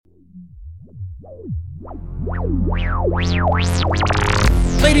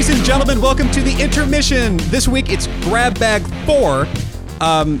Ladies and gentlemen, welcome to the intermission. This week it's Grab Bag 4.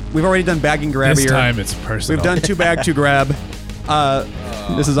 We've already done Bag and Grab This here. time it's personal. We've done 2 Bag, 2 Grab.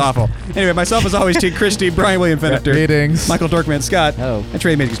 This is awful. Anyway, myself as always, T. Christie, Brian William Fennechter, Greetings. Michael Dorkman Scott, Hello. and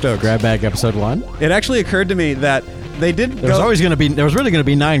Trey Amazing Stokes. Grab bag episode 1. It actually occurred to me that they did There was really going to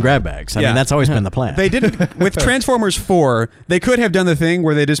be 9 grab bags. I Yeah. mean, that's always been the plan. They didn't with Transformers 4. They could have done the thing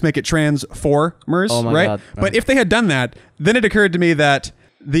where they just make it Transformers, Oh my right? God. But if they had done that, then it occurred to me that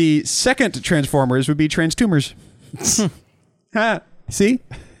the second Transformers would be Transtumors. Ha. See?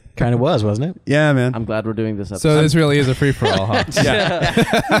 Kind of was, wasn't it? Yeah, man. I'm glad we're doing this episode. So this really is a free-for-all, huh?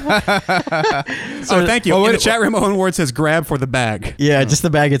 So thank you. Well, In the wait- chat room, Owen Ward says grab for the bag. Yeah, just the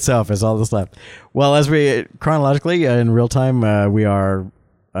bag itself is all that's left. Well, as we chronologically in real time, we are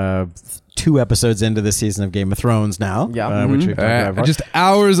 2 episodes into the season of Game of Thrones now. Yeah. Which we've talked about before. Just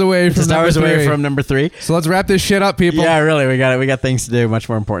hours away from Just number hours away 3. from number 3. So let's wrap this shit up, people. Yeah, really, we got things to do, much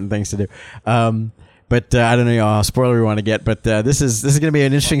more important things to do. But I don't know how spoiler we want to get, but this is going to be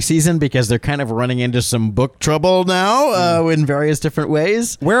an interesting season because they're kind of running into some book trouble now in various different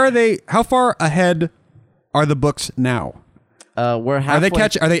ways. Where are they? How far ahead are the books now? We're Are halfway.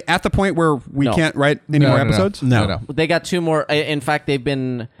 they Are they at the point where we No. can't write any more episodes? No. They got 2 more. In fact, they've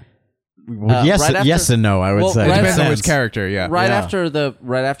been Well, yes, right after- yes and no. I would Well, say right Depends on Sense. which character, yeah. right Yeah. after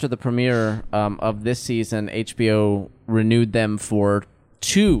the premiere of this season. HBO renewed them for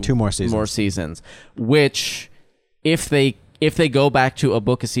two more seasons. Which, if they go back to a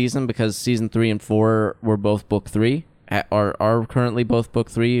book a season, because season 3 and 4 were both book 3. Are currently both book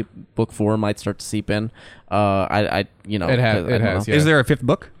 3. Book 4 might start to seep in. It has, yeah. Is there a 5th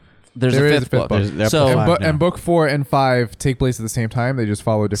book? There's There a is fifth a fifth book. book. There's So up to 5 now. And book 4 and 5 take place at the same time. They just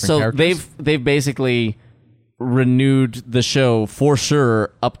follow different characters. they've basically renewed the show for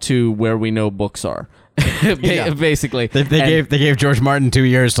sure up to where we know books are. Basically, They gave George Martin 2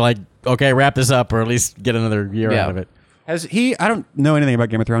 years to wrap this up, or at least get another year Yeah. out of it. Has he? I don't know anything about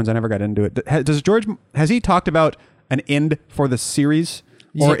Game of Thrones. I never got into it. Has he talked about an end for the series?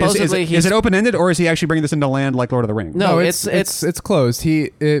 Or Supposedly is it open ended, or is he actually bringing this into land like Lord of the Rings? No, it's closed.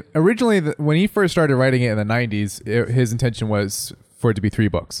 Originally when he first started writing it in the 90s, his intention was for it to be 3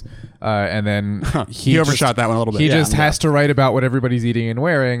 books, and then He overshot that one a little bit. He Yeah. just has to write about what everybody's eating and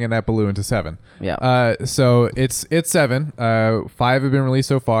wearing, and that blew into 7. Yeah. So it's 7. 5 have been released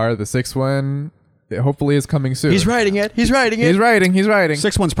so far. The 6th one hopefully is coming soon. He's writing it. He's writing it. He's writing.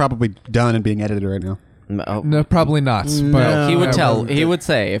 6th one's probably done and being edited right now. No, probably not. But he would tell. He would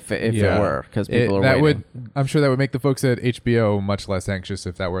say if it were, because people are that waiting. I'm sure that would make the folks at HBO much less anxious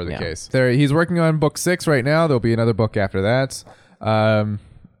if that were the Yeah. case. He's working on book 6 right now. There'll be another book after that. And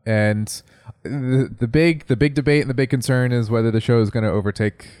the big debate and the big concern is whether the show is going to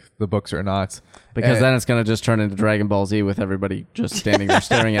overtake the books or not. Because And- then it's going to just turn into Dragon Ball Z with everybody just standing there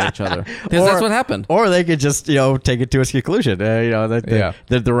staring at each other. Because that's what happened. Or they could just take it to its conclusion. The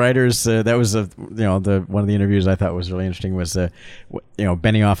writers that was the one of the interviews I thought was really interesting was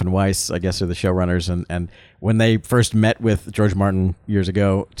Benioff and Weiss, I guess, are the showrunners, and when they first met with George Martin years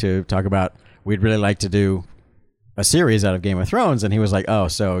ago to talk about, we'd really like to do a series out of Game of Thrones, and he was like, "Oh,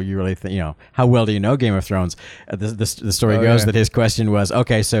 so you really think, how well do you know Game of Thrones?" The story goes that his question was,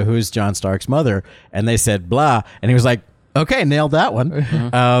 "Okay, so who's Jon Stark's mother?" And they said, "Blah," and he was like, "Okay, nailed that one."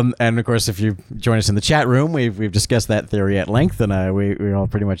 And of course, if you join us in the chat room, we've discussed that theory at length, and we all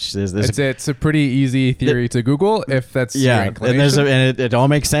pretty much it's a pretty easy theory to Google if that's your inclination. And it all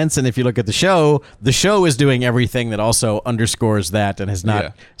makes sense. And if you look at the show is doing everything that also underscores that and has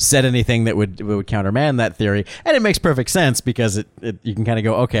not said anything that would countermand that theory. And it makes perfect sense because you can kind of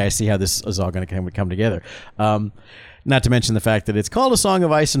go, okay, I see how this is all going to come together. Not to mention the fact that it's called A Song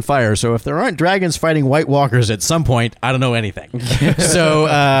of Ice and Fire. So if there aren't dragons fighting White Walkers at some point, I don't know anything. So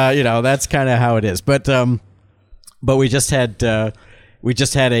that's kind of how it is. But we just had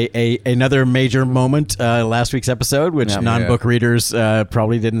another major moment last week's episode, which non-book readers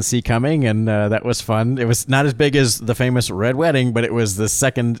probably didn't see coming, and that was fun. It was not as big as the famous Red Wedding, but it was the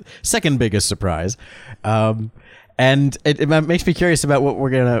second biggest surprise. And it makes me curious about what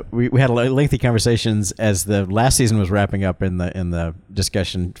we had lengthy conversations as the last season was wrapping up in the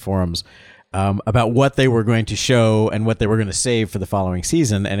discussion forums about what they were going to show and what they were going to save for the following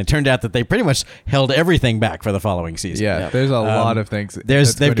season. And it turned out that they pretty much held everything back for the following season. Yeah, there's a lot of things.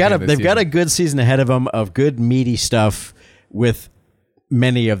 They've got a good season ahead of them of good meaty stuff with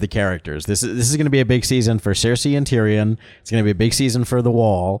many of the characters. This is going to be a big season for Cersei and Tyrion. It's going to be a big season for The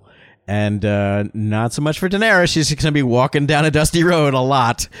Wall. And not so much for Daenerys. She's going to be walking down a dusty road a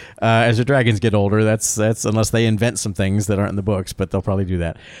lot as the dragons get older. That's unless they invent some things that aren't in the books, but they'll probably do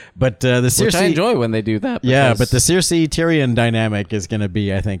that. But the Cersei, which I enjoy when they do that. Yeah, but the Cersei Tyrion dynamic is going to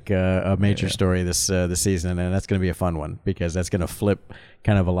be, I think, a major story this season, and that's going to be a fun one because that's going to flip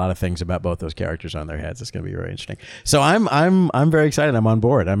kind of a lot of things about both those characters on their heads. It's going to be very interesting. So I'm very excited. I'm on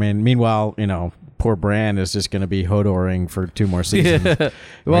board. I mean, meanwhile, poor Bran is just going to be Hodoring for 2 more seasons.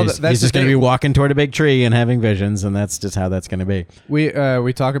 Well, he's that's just going to be walking toward a big tree and having visions, and that's just how that's going to be.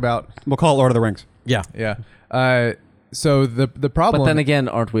 We talk about We'll call it Lord of the Rings. Yeah. So the problem. But then again,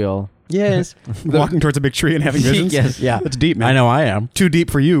 aren't we all? Yes. Walking towards a big tree and having visions. Yes. Yeah. That's deep, man. I know I am. Too deep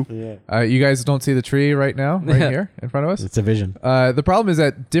for you. You guys don't see the tree right now, here in front of us. It's a vision. The problem is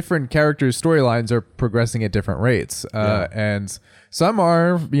that different characters' storylines are progressing at different rates, and some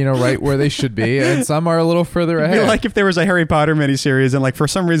are, right where they should be, and some are a little further I ahead. feel like if there was a Harry Potter miniseries and for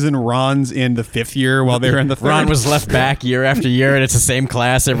some reason Ron's in the 5th year while they're in the 3rd. Ron was left back year after year, and it's the same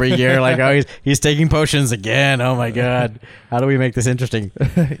class every year. He's taking potions again. Oh my god! How do we make this interesting?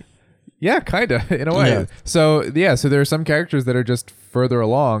 Yeah, kind of, in a way. Yeah. So there are some characters that are just further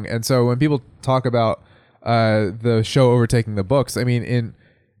along. And so when people talk about the show overtaking the books, I mean,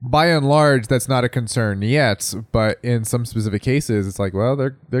 by and large, that's not a concern yet. But in some specific cases, it's like, well,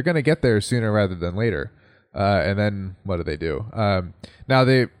 they're going to get there sooner rather than later. And then what do? Now,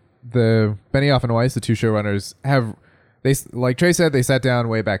 the Benioff and Weiss, the 2 showrunners, like Trey said, they sat down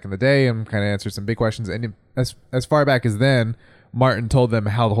way back in the day and kind of answered some big questions. And as far back as then, Martin told them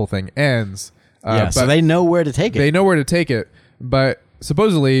how the whole thing ends. So they know where to take it. They know where to take it. But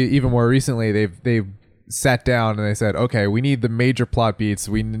supposedly, even more recently, they've sat down and they said, okay, we need the major plot beats.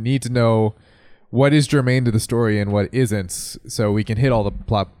 We need to know what is germane to the story and what isn't, so we can hit all the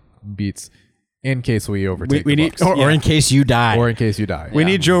plot beats in case we overtake the books. Or in case you die. Or in case you die. We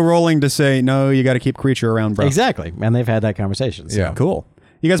need Joe Rowling to say, no, you got to keep Creature around, bro. Exactly. And they've had that conversation. So. Yeah. Cool.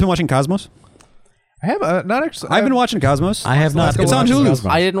 You guys been watching Cosmos? I have not actually. I've been watching Cosmos. I have not. It's on Hulu.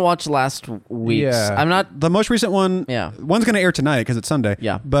 I didn't watch last week's. Yeah. I'm not. The most recent one, Yeah. One's going to air tonight because it's Sunday.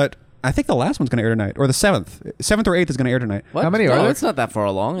 Yeah. But I think the last one's going to air tonight, or the 7th. 7th or 8th is going to air tonight. What? How many are no, there? it's not that far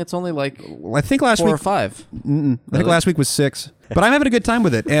along. It's only like I think last 4 week. or 5. I think last week was 6. But I'm having a good time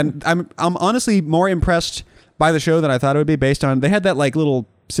with it, and I'm honestly more impressed by the show than I thought it would be. Based on they had that little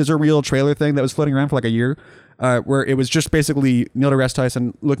scissor reel trailer thing that was floating around for a year, where it was just basically Neil deGrasse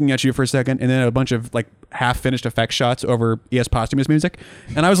Tyson looking at you for a second, and then a bunch of half finished effect shots over E.S. Posthumous music,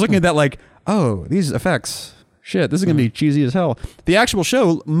 and I was looking at that oh, these effects. Shit, this is going to be cheesy as hell. The actual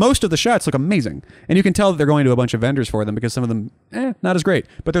show, most of the shots look amazing. And you can tell that they're going to a bunch of vendors for them because some of them, not as great.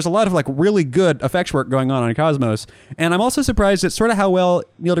 But there's a lot of really good effects work going on Cosmos. And I'm also surprised at sort of how well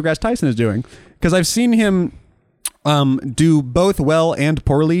Neil deGrasse Tyson is doing. Because I've seen him do both well and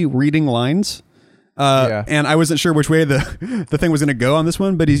poorly reading lines. And I wasn't sure which way the thing was going to go on this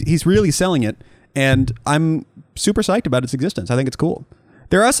one. But he's really selling it. And I'm super psyched about its existence. I think it's cool.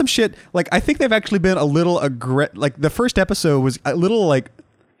 There are some shit, I think they've actually been a little the first episode was a little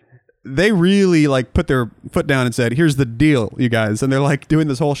they really put their foot down and said, here's the deal, you guys. And they're doing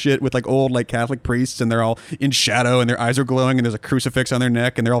this whole shit with old Catholic priests, and they're all in shadow and their eyes are glowing and there's a crucifix on their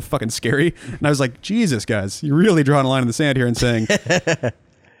neck and they're all fucking scary. And I was like, Jesus, guys, you're really drawing a line in the sand here and saying,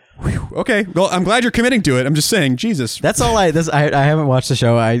 okay, well, I'm glad you're committing to it. I'm just saying, Jesus. That's all I haven't watched the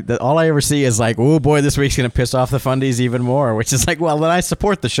show. All I ever see is oh boy, this week's going to piss off the fundies even more, which is well, then I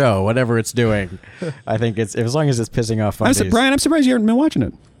support the show, whatever it's doing. I think it's, as long as it's pissing off fundies. Brian, I'm surprised you haven't been watching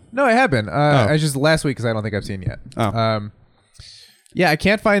it. No, I have been. I just last week because I don't think I've seen yet. Oh. Yeah, I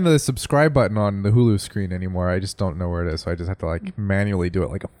can't find the subscribe button on the Hulu screen anymore. I just don't know where it is, so I just have to manually do it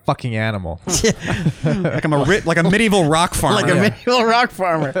like a fucking animal. I'm a medieval rock farmer. Like a medieval rock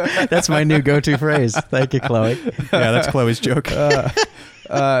farmer. That's my new go-to phrase. Thank you, Chloe. Yeah, that's Chloe's joke.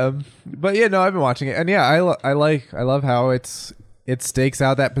 But yeah, no, I've been watching it, and yeah, I love how it stakes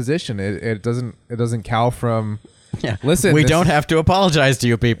out that position. It doesn't cow from. Yeah. Listen, we don't have to apologize to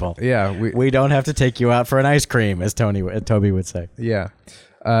you people. Yeah, we don't have to take you out for an ice cream, as Toby would say. Yeah,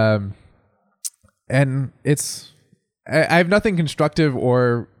 and it's I have nothing constructive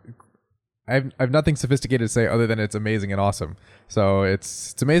or I have nothing sophisticated to say other than it's amazing and awesome. So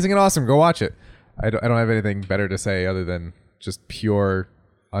it's amazing and awesome. Go watch it. I don't have anything better to say other than just pure.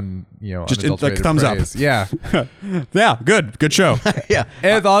 Just unadulterated thumbs praise. up. Yeah, yeah, good show. Yeah,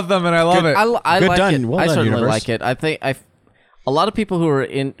 it's awesome and I love it. I Good like done. it. Well I done, certainly universe. like it. I think a lot of people who are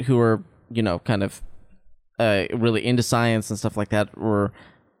kind of really into science and stuff like that were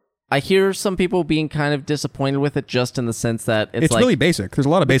I hear some people being kind of disappointed with it, just in the sense that it's like, really basic. There's a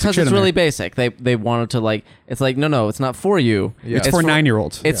lot of basic because shit it's in really there. basic. They wanted to like, it's like, no, it's not for you. Yeah. It's for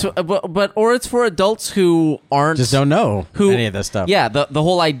 9-year-olds. It's but or it's for adults who aren't Just don't know who any of this stuff. Yeah, the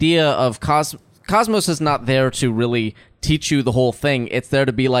whole idea of Cosmos is not there to really teach you the whole thing. It's there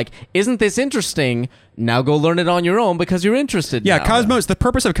to be like, isn't this interesting? Now go learn it on your own because you're interested. Yeah, now. Cosmos. The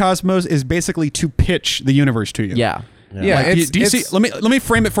purpose of Cosmos is basically to pitch the universe to you. Yeah. Yeah, Like, do you see? Let me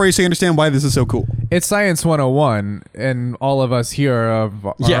frame it for you so you understand why this is so cool. It's Science 101, and all of us here are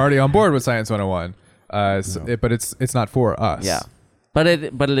already on board with Science 101. But it's not for us. Yeah. But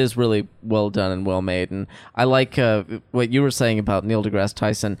it is really well done and well made, and I like what you were saying about Neil deGrasse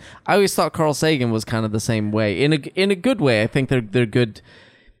Tyson. I always thought Carl Sagan was kind of the same way, in a good way. I think they're good.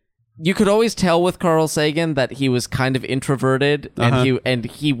 You could always tell with Carl Sagan that he was kind of introverted, and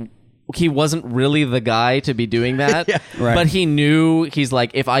he wasn't really the guy to be doing that. Right. But he knew, he's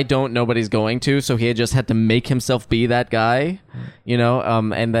like, if I don't, nobody's going to. So he just had to make himself be that guy,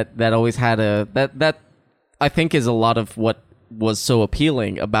 and that always had that I think is a lot of what was so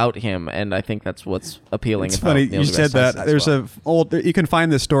appealing about him, and I think that's what's appealing. It's about funny Neil you deGrasse said that. Tyson as There's well. you can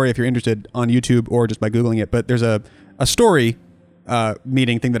find this story if you're interested on YouTube or just by Googling it. But there's a story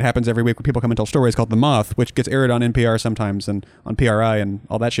meeting thing that happens every week where people come and tell stories called The Moth, which gets aired on NPR sometimes and on PRI and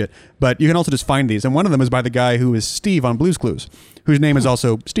all that shit. But you can also just find these. And one of them is by the guy who is Steve on Blue's Clues, whose name is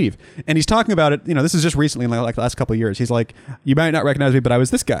also Steve. And he's talking about it, this is just recently, like the last couple of years. He's like, you might not recognize me, but I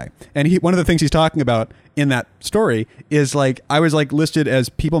was this guy. And one of the things he's talking about in that story is like, I was like listed as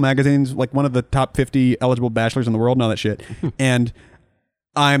People Magazine's like one of the top 50 eligible bachelors in the world and all that shit. And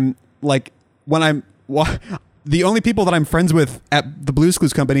I'm like, the only people that I'm friends with at the Blue's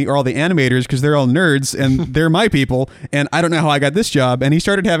Clues company are all the animators because they're all nerds and they're my people. And I don't know how I got this job. And he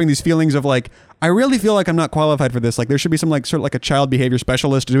started having these feelings of like, I really feel like I'm not qualified for this. Like there should be some like sort of like a child behavior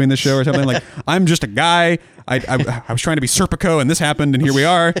specialist doing this show or something. Like I'm just a guy. I was trying to be Serpico and this happened and here we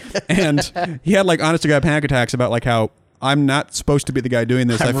are. And he had like honest to God panic attacks about like how I'm not supposed to be the guy doing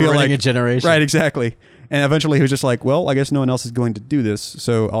this. I'm I feel like a generation. Right, exactly. And eventually he was just like, well, I guess no one else is going to do this,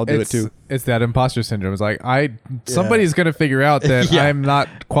 so I'll do it too. It's that imposter syndrome. It's like somebody's going to figure out that I'm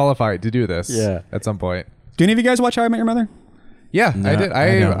not qualified to do this at some point. Do any of you guys watch How I Met Your Mother? Yeah, No, I did.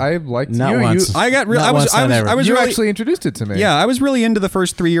 I liked Not you. once. I got real. Not once, not ever. I was You really, actually introduced it to me. yeah, I was really into the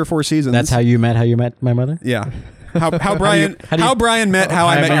first 3 or 4 seasons. That's how you met my mother? Yeah. How Brian Met How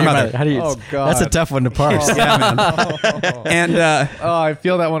I Met Your Mother. How do you? Oh, God. That's a tough one to parse. Yeah, man. And I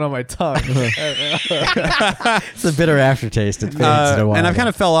feel that one on my tongue. It's a bitter aftertaste. It fades in a while. and I've kind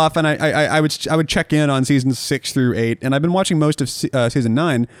of fell off, and I would check in on seasons 6 through 8, and I've been watching most of season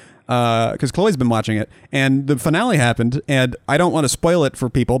 9. Because Chloe's been watching it, and the finale happened, and I don't want to spoil it for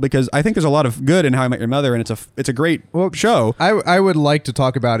people because I think there's a lot of good in How I Met Your Mother, and it's a great show. I would like to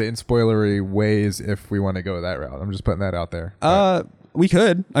talk about it in spoilery ways if we want to go that route. I'm just putting that out there. We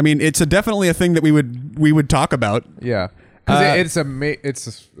could. I mean, it's definitely a thing that we would talk about. Yeah, because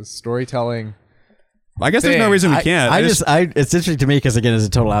it's a storytelling. I guess there's no reason we can't. It's interesting to me because again, as a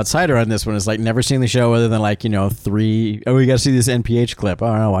total outsider on this one, it's like never seen the show other than like 3. Oh, we got to see this NPH clip. Oh,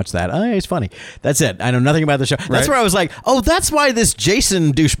 I'll watch that. Oh, it's funny. That's it. I know nothing about the show. That's where I was like, oh, that's why this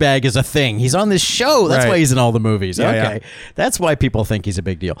Jason douchebag is a thing. He's on this show. That's why he's in all the movies. Yeah, okay, yeah. That's why people think he's a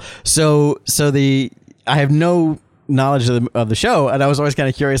big deal. I have no knowledge of the show, and I was always kind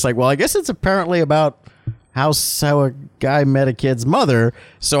of curious. Like, well, I guess it's apparently about how a guy met a kid's mother.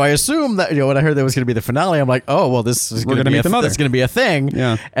 So I assume that when I heard that was going to be the finale, I'm like, oh well, this is going to meet the mother. It's going to be a thing.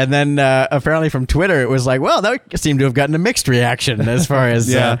 Yeah. And then apparently from Twitter, it was like, well, that seemed to have gotten a mixed reaction as far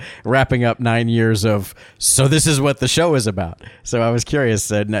as wrapping up 9 years of. So this is what the show is about. So I was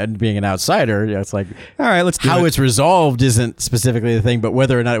curious, and being an outsider, it's like, all right, let's do how it. it's resolved isn't specifically the thing, but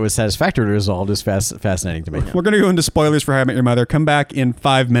whether or not it was satisfactorily resolved is fascinating to me. We're going to go into spoilers for How I Met Your Mother. Come back in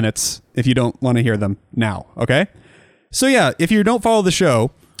 5 minutes if you don't want to hear them now, okay? So yeah, if you don't follow the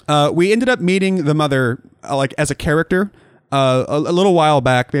show, we ended up meeting the mother like as a character a little while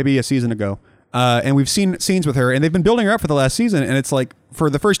back, maybe a season ago. And we've seen scenes with her, and they've been building her up for the last season, and it's like for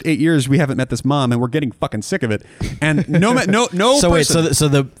the first 8 years we haven't met this mom, and we're getting fucking sick of it. And no So wait,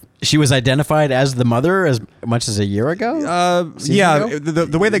 person, she was identified as the mother as much as a year ago? yeah, ago?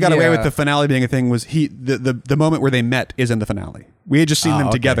 the way they got away with the finale being a thing was the moment where they met is in the finale. We had just seen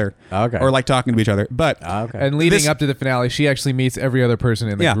them together, or like talking to each other. But and leading up to the finale, she actually meets every other person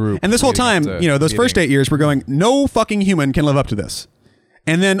in the group. And this whole time, those first 8 years, we're going, no fucking human can live up to this.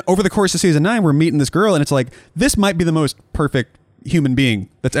 And then over the course of season 9, we're meeting this girl, and it's like, this might be the most perfect human being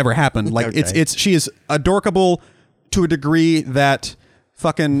that's ever happened. Like she is adorkable to a degree that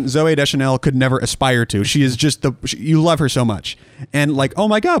fucking Zoe Deschanel could never aspire to. She is just you love her so much. And like, oh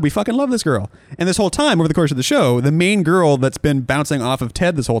my God, we fucking love this girl. And this whole time, over the course of the show, the main girl that's been bouncing off of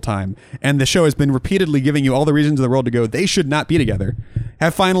Ted this whole time, and the show has been repeatedly giving you all the reasons in the world to go, they should not be together,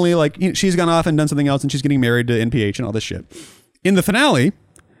 have finally, like, she's gone off and done something else, and she's getting married to NPH and all this shit. In the finale,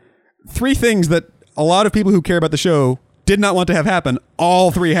 3 things that a lot of people who care about the show did not want to have happen,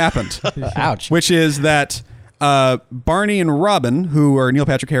 all 3 happened. Ouch. Which is that Barney and Robin, who are Neil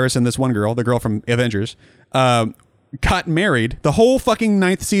Patrick Harris and this one girl, the girl from Avengers, got married. The whole fucking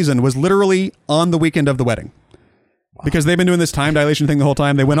 9th season was literally on the weekend of the wedding. Wow. Because they've been doing this time dilation thing the whole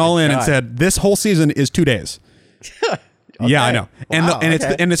time. They went all in and said, this whole season is 2 days. Okay. Yeah, I know. And Wow,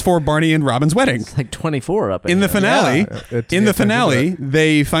 it's for Barney and Robin's wedding. It's like 24 up in the finale.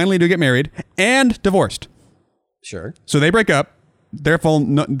 They finally do get married and divorced. Sure. So they break up.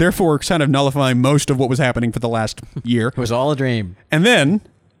 Therefore, kind of nullifying most of what was happening for the last year. It was all a dream. And then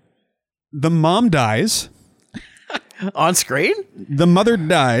the mom dies. On screen? The mother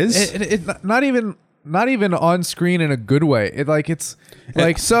dies. Not even on screen in a good way. It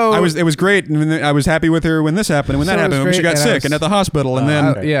was great. And I was happy with her when this happened. And when that happened, when she got sick and at the hospital. And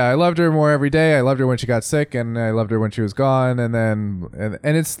then I loved her more every day. I loved her when she got sick, and I loved her when she was gone. And then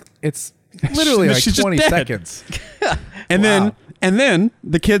it's literally like 20 seconds. And then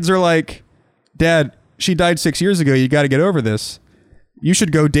the kids are like, Dad, she died 6 years ago. You got to get over this. You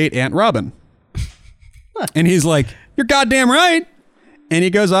should go date Aunt Robin. And he's like, you're goddamn right. And he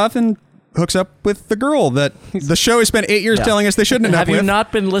goes off and hooks up with the girl that the show has spent 8 years telling us they shouldn't end up with. Have you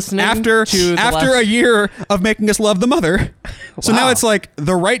not been listening after a year of making us love the mother? So now it's like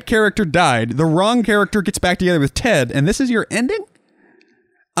the right character died. The wrong character gets back together with Ted. And this is your ending?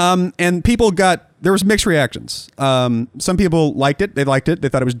 And there was mixed reactions. Some people liked it. They liked it. They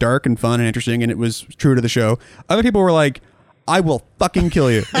thought it was dark and fun and interesting, and it was true to the show. Other people were like, I will fucking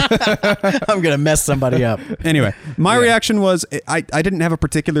kill you. I'm going to mess somebody up. Anyway, my reaction was I didn't have a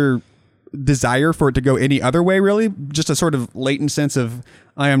particular desire for it to go any other way, really. Just a sort of latent sense of,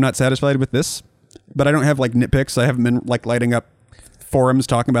 I am not satisfied with this. But I don't have like nitpicks. I haven't been like lighting up forums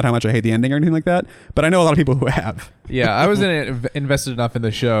talking about how much I hate the ending or anything like that, but I know a lot of people who have. Yeah, I wasn't invested enough in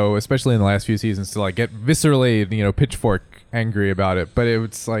the show, especially in the last few seasons, to like get viscerally, pitchfork angry about it. But it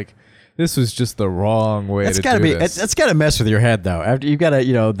was like, this was just the wrong way to do this. That's got to mess with your head, though. After you've got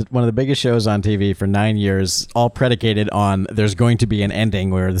one of the biggest shows on TV for 9 years, all predicated on there's going to be an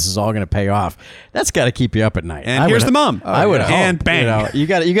ending where this is all going to pay off. That's got to keep you up at night. And here's the mom. I would hope. And bang. You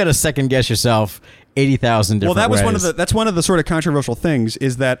got to second guess yourself 80,000 different ways. Well, that's one of the sort of controversial things,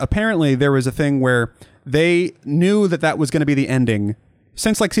 is that apparently there was a thing where they knew that was going to be the ending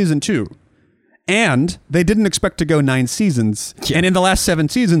since like season 2. And they didn't expect to go 9 seasons. Yeah. And in the last 7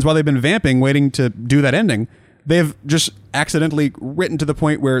 seasons, while they've been vamping, waiting to do that ending, they've just accidentally written to the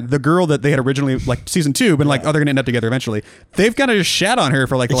point where the girl that they had originally, like season 2, been like, oh, they're going to end up together eventually. They've kind of just shat on her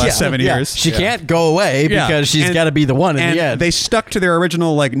for like the last 7 years. She can't go away because she's got to be the one in the end. They stuck to their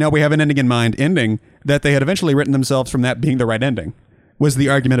original, like, no, we have an ending in mind ending that they had eventually written themselves from that being the right ending, was the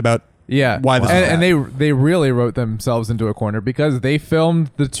argument about why this and they really wrote themselves into a corner because they filmed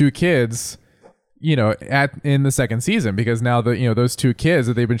the 2 kids in the second season, because now those 2 kids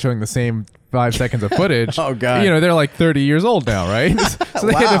that they've been showing the same 5 seconds of footage. Oh God! They're like 30 years old now, right? So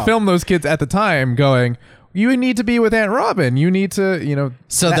they had to film those kids at the time, going, "You need to be with Aunt Robin. You need to,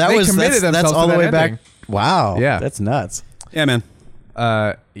 So that's all the way back. Wow. Yeah, that's nuts. Yeah, man.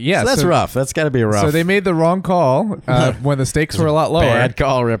 Yeah, so that's rough. That's got to be rough. So they made the wrong call when the stakes were a lot lower. Bad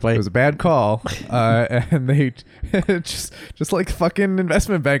call, Ripley. It was a bad call, and they just like fucking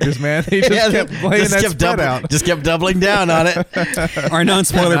investment bankers, man. They just kept playing that spread out. Just kept doubling down on it. Our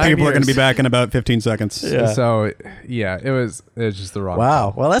non-spoiler people are going to be back in about 15 seconds. Yeah. So yeah, it was just the wrong.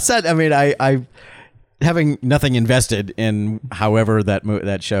 Wow. call. Well, that's that. I mean, I having nothing invested in however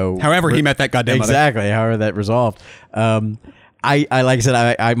that show. However he met that goddamn mother. Exactly. However that resolved. I like I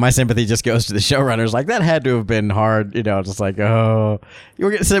said, my sympathy just goes to the showrunners. Like, that had to have been hard, just like, they're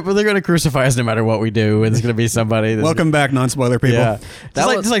going to crucify us no matter what we do. And there's going to be somebody. Welcome back, non-spoiler people. Yeah,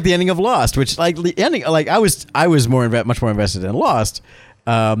 just like the ending of Lost, which like the ending, like I was much more invested in Lost,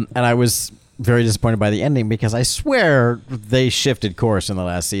 and I was very disappointed by the ending because I swear they shifted course in the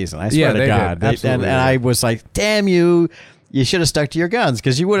last season. I swear to God, and I was like, damn you should have stuck to your guns,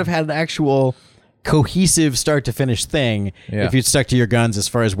 because you would have had an actual cohesive start to finish thing if you'd stuck to your guns as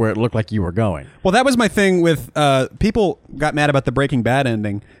far as where it looked like you were going. Well, that was my thing with people got mad about the Breaking Bad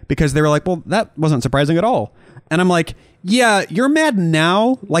ending because they were like, well, that wasn't surprising at all. And I'm like, yeah, you're mad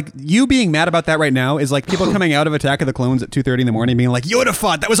now. Like, you being mad about that right now is like people coming out of Attack of the Clones at 2:30 in the morning being like, Yoda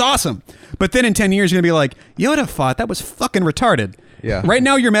fought, that was awesome. But then in 10 years, you're going to be like, Yoda fought, that was fucking retarded. Yeah. Right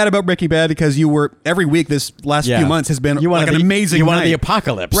now, you're mad about Breaking Bad because you were every week this last few months has been like an amazing. You wanted night. the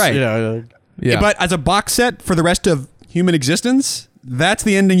apocalypse, Right? Yeah. But as a box set for the rest of human existence, that's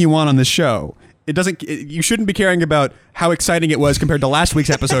the ending you want on this show. It doesn't. You shouldn't be caring about how exciting it was compared to last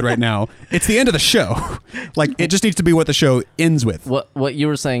week's episode. Right now, it's the end of the show. Like it just needs to be what the show ends with. What you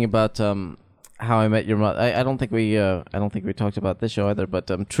were saying about How I Met Your Mother. I don't think we talked about this show either.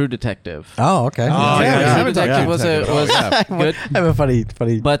 But True Detective. Oh, okay. True Detective was good. I have a funny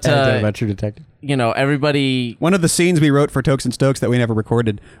But, anecdote about True Detective. You know, everybody. One of the scenes we wrote for Tokes and Stokes that we never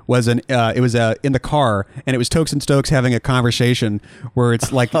recorded was in the car, and it was Tokes and Stokes having a conversation where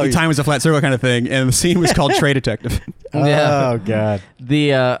it's like time was a flat circle kind of thing, and the scene was called Trey Detective. Oh God.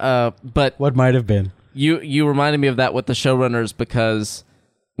 But What might have been? You reminded me of that with the showrunners because,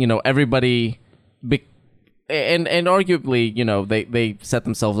 you know, everybody. And arguably, you know, they set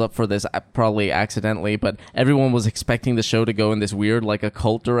themselves up for this probably accidentally, but everyone was expecting the show to go in this weird, like,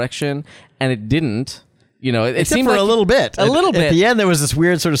 occult direction, and it didn't. You know, it seemed for like a little bit. A little bit. At the end, there was this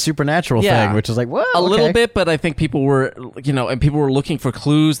weird sort of supernatural thing, which was like, whoa, a little bit, but I think people were, you know, and people were looking for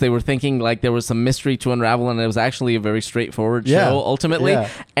clues. They were thinking like there was some mystery to unravel, and it was actually a very straightforward show ultimately. Yeah.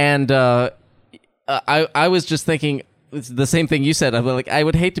 And I was just thinking. It's the same thing you said. I'm like, I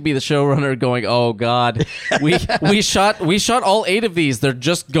would hate to be the showrunner going, "Oh God, we shot all 8 of these. They're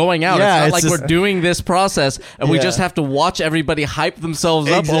just going out. Yeah, it's not like we're doing this process, and we just have to watch everybody hype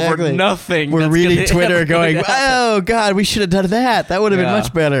themselves up over nothing." We're reading Twitter, going, "Oh God, we should have done that. That would have been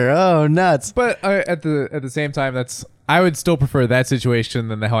much better." Oh, nuts! But at the same time, I would still prefer that situation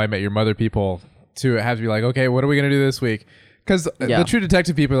than the How I Met Your Mother people to have to be like, okay, what are we gonna do this week? Because the True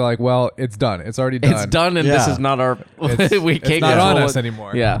Detective people are like, well, it's done. It's already done. It's done, and this is not our. It's not on us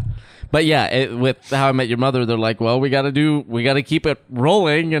anymore. Yeah, but with How I Met Your Mother, they're like, well, we got to keep it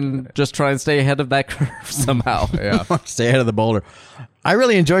rolling and just try and stay ahead of that curve somehow. Yeah, stay ahead of the boulder. I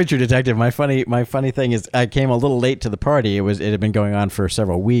really enjoyed True Detective. My funny thing is, I came a little late to the party. It had been going on for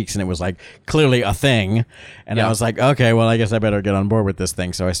several weeks, and it was like clearly a thing. And I was like, okay, well, I guess I better get on board with this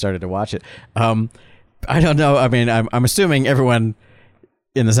thing. So I started to watch it. I don't know. I mean, I'm assuming everyone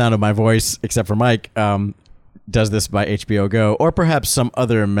in the sound of my voice, except for Mike, does this by HBO Go, or perhaps some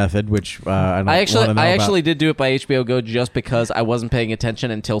other method, which I actually did do it by HBO Go just because I wasn't paying attention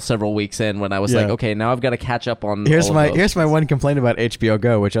until several weeks in when I was like, okay, now I've got to catch up on. Here's my one complaint about HBO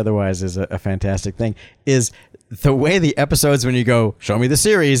Go, which otherwise is a fantastic thing, is the way the episodes, when you go show me the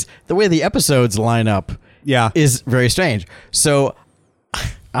series, the way the episodes line up, is very strange. So.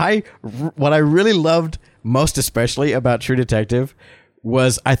 What I really loved most especially about True Detective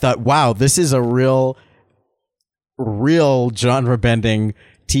was I thought, wow, this is a real genre bending,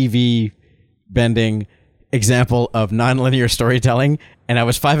 TV bending example of nonlinear storytelling. And I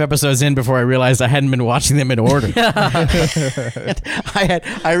was 5 episodes in before I realized I hadn't been watching them in order. I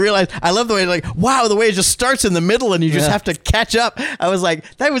realized I love the way the way it just starts in the middle and you just have to catch up. I was like,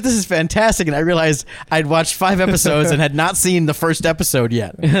 this is fantastic. And I realized I'd watched 5 episodes and had not seen the first episode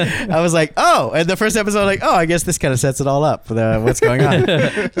yet. I was like, oh, and the first episode, I guess this kind of sets it all up for what's going on.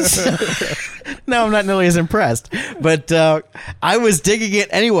 Now I'm not nearly as impressed, but I was digging it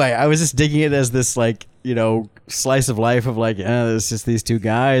anyway. I was just digging it as this slice of life of it's just these 2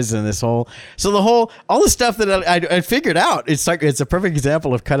 guys and all the stuff that I figured out. It's a perfect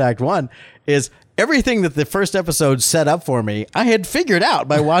example of Cut Act 1 is everything that the first episode set up for me. I had figured out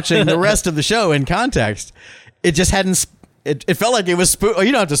by watching the rest of the show in context. It just hadn't. It felt like it was spoon. Oh,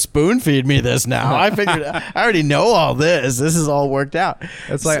 you don't have to spoon feed me this now. I figured. I already know all this. This is all worked out.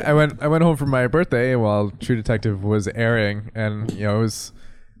 It's like I went home for my birthday while True Detective was airing, and it was.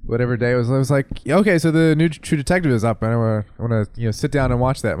 Whatever day it was, I was like, okay, so the new True Detective is up, and I want to sit down and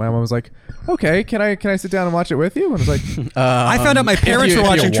watch that. My mom was like, okay, can I sit down and watch it with you? And I was like, I found out my parents were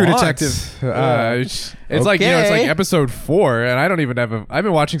watching True Detective. It's like it's like episode 4, and I don't even have I've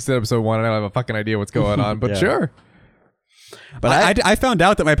been watching since episode 1, and I don't have a fucking idea what's going on. But sure. But I found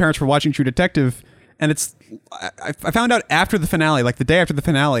out that my parents were watching True Detective. And I found out after the finale, like the day after the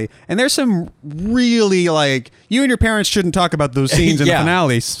finale, and there's some really you and your parents shouldn't talk about those scenes in the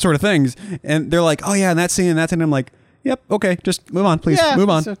finale sort of things. And they're like, oh yeah, and that scene, and that scene. I'm like, yep, okay, just move on, please,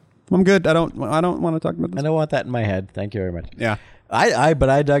 move on. I'm good. I don't want to talk about this. I don't want that in my head. Thank you very much. Yeah, but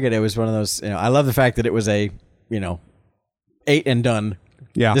I dug it. It was one of those. I love the fact that it was a 8 and done.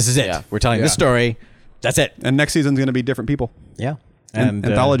 Yeah, this is it. Yeah. We're telling this story. That's it. And next season's going to be different people. Yeah. And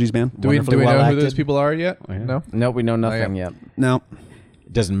anthologies, man. Do we know who those people are yet? Oh, yeah. No? No, we know nothing yet. No.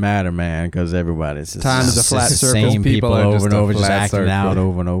 It doesn't matter, man, because everybody's Time is a flat the circle. same People people are over just and a over, just flat acting circle. out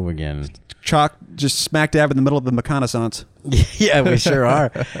over and over again. Chalk just smack dab in the middle of the reconnaissance. Yeah, we sure are.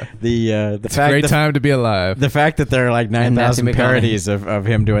 The fact Great time to be alive. the fact that there are like And Matthew 9,000 McConaughey. parodies of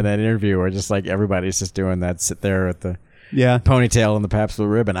him doing that interview, or just like everybody's just doing that, sit there with the Yeah. ponytail and the Pabst Blue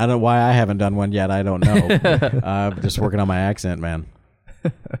Ribbon. I don't know why I haven't done one yet. I don't know. Just working on my accent, man.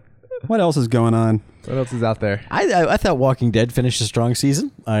 What else is going on? What else is out there? I thought Walking Dead finished a strong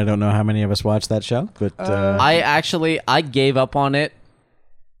season. I don't know how many of us watched that show, but I gave up on it.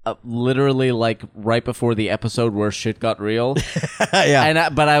 Literally like right before the episode where shit got real. yeah.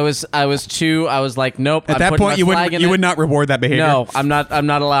 And but I was like, nope. At I'm that putting point, my flag in you it. would not reward that behavior. No, I'm not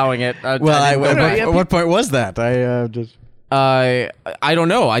allowing it. Well, at what point was that? I just. I don't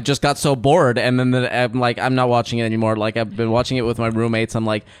know. I just got so bored, and then I'm like, I'm not watching it anymore. Like I've been watching it with my roommates. I'm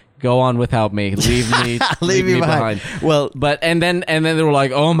like, go on without me. Leave me. Leave me behind. Well, but and then they were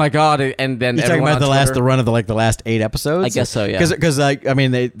like, oh my god, and then you're talking about the run of the last 8 episodes. I guess so, yeah. Because like I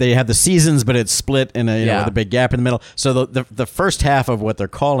mean they have the seasons, but it's split in a with a big gap in the middle. So the first half of what they're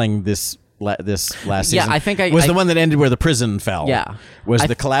calling this last season, I think was the one that ended where the prison fell. Yeah. Was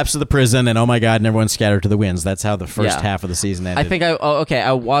the collapse of the prison, and oh my god, and everyone scattered to the winds. That's how the first half of the season ended. I think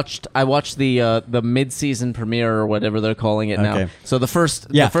I watched the mid-season premiere or whatever they're calling it now. Okay. So the first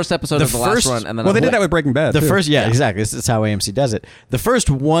episode The of the last first- run, and then Well, they did that with Breaking Bad. The too. first, exactly. This is how AMC does it. The first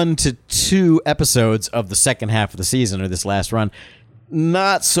 1 to 2 episodes of the second half of the season, or this last run,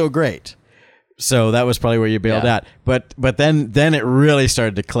 not so great. So that was probably where you bailed Yeah. out. But then it really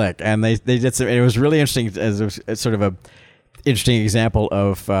started to click, and they did some. It was really interesting as sort of a interesting example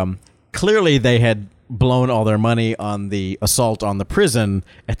of clearly they had blown all their money on the assault on the prison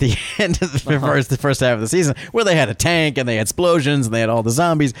at the end of the first half of the season, where they had a tank and they had explosions and they had all the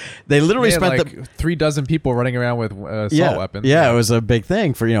zombies. They literally They had spent like 3 dozen people running around with assault weapons. Yeah, it was a big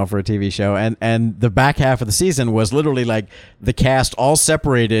thing for for a TV show, and the back half of the season was literally like the cast all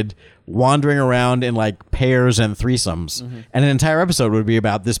separated, wandering around in like pairs and threesomes, and an entire episode would be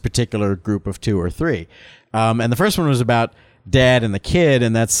about this particular group of 2 or 3. And the first one was about dad and the kid,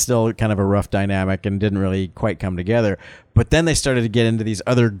 and that's still kind of a rough dynamic and didn't really quite come together. But then they started to get into these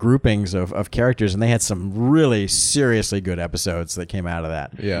other groupings of characters, and they had some really seriously good episodes that came out of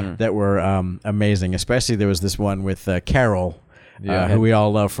that. Yeah. That were amazing. Especially there was this one with Carol, who we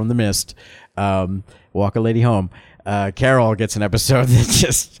all love from The Mist, Walk a Lady Home. Carol gets an episode that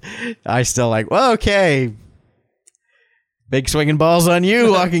just, I still like, well, okay. Big swinging balls on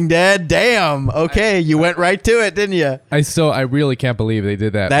you, Walking Dead. Damn. Okay, you went right to it, didn't you? I really can't believe they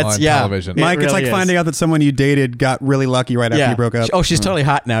did that on television. Yeah. Mike, It it's really like is. finding out that someone you dated got really lucky right after you broke up. Oh, she's totally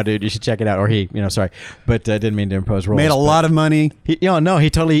hot now, dude. You should check it out. Or he, sorry, but didn't mean to impose roles. Made a lot of money, He, no, he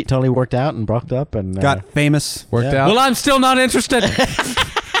totally worked out and broke up and got famous. Worked Yeah. out. Well, I'm still not interested.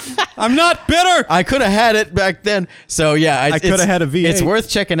 I'm not bitter. I could have had it back then. So yeah, I could have had a V8. It's worth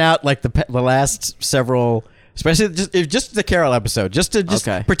checking out, like the last several, especially just the Carol episode, just to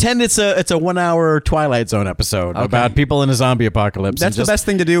Okay. pretend it's a 1 hour Twilight Zone episode about people in a zombie apocalypse. That's and the best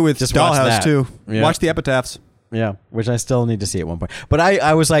thing to do with just watch Dollhouse that. too. Yeah. Watch the epitaphs. Yeah, which I still need to see at one point. But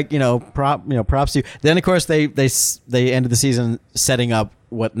I was like, props to you. Then of course they ended the season setting up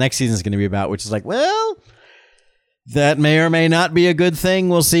what next season is going to be about, which is like, well, that may or may not be a good thing.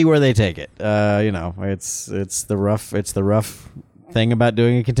 We'll see where they take it. It's the rough thing about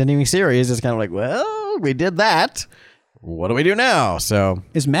doing a continuing series. It's kind of like, well, we did that. What do we do now? So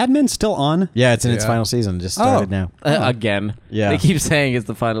Is Mad Men still on? yeah, it's in its Yeah. final season. Just started Oh. now. Again. Yeah. They keep saying it's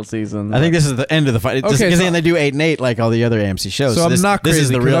the final season. I think this is the end of the fight. Okay, Because so- they do 8 and 8 like all the other AMC shows. so I'm not This crazy is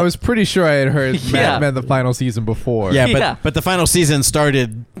the because real. I was pretty sure I had heard Yeah. Mad Men the final season before. Yeah, Yeah. but the final season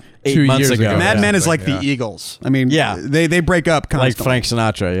started 8 2 months years ago. ago. Mad Yeah. Men is like Yeah. the Eagles. I mean, Yeah. they break up Like constantly. Frank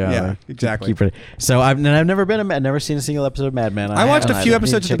Sinatra, yeah. Yeah, Like, exactly. keep it. So I've never seen a single episode of Mad Men. I watched a haven't few either.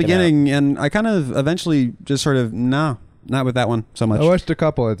 episodes Need at to the check it out. beginning, and I kind of eventually just sort of not with that one so much. I watched a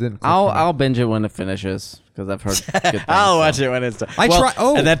couple. It didn't. click for me. I'll binge it when it finishes because I've heard good things. I'll watch it when it's done. I try-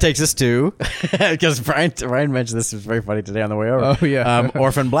 oh. And that takes us to, because Brian mentioned this was very funny today on the way over. Oh, yeah.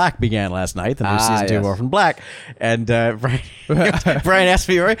 Orphan Black began last night, the new season 2 of yes. Orphan Black. And Brian asked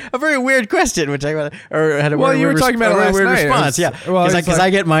me a very weird question, which I had a Well, weird, you were weird talking about it a last weird night. It response. was- Yeah, well, because it's like- I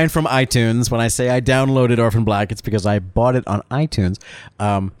get mine from iTunes. When I say I downloaded Orphan Black, it's because I bought it on iTunes.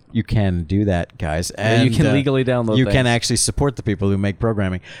 You can do that, guys. And you can legally download You things. can actually support the people who make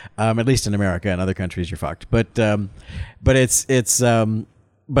programming. At least in America. In other countries, you're fucked. But it's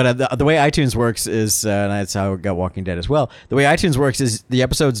But the way iTunes works is, and that's how I got Walking Dead as well. The way iTunes works is the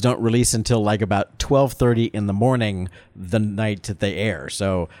episodes don't release until like about 12:30 in the morning the night that they air.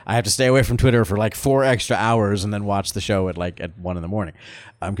 So I have to stay away from Twitter for like 4 extra hours and then watch the show at 1 in the morning,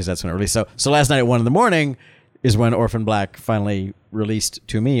 because that's when it released. So last night at 1 in the morning is when Orphan Black finally released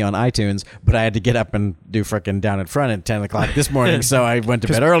to me on iTunes, but I had to get up and do frickin' Down in Front at 10 o'clock this morning, so I went to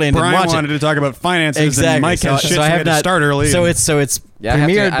bed early and Brian didn't watch wanted to talk about finances, Exactly. and Mike has shit, so I had to start early. So it's Yeah, I have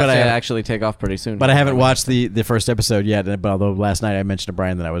premiered, to, but I actually take off pretty soon. But I haven't watched the first episode yet. But although last night I mentioned to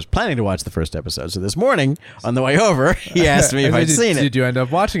Brian that I was planning to watch the first episode, so this morning on the way over, he asked me if I'd seen it. Did you end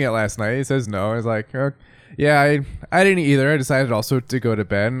up watching it last night? He says no. I was like, yeah, I didn't either. I decided also to go to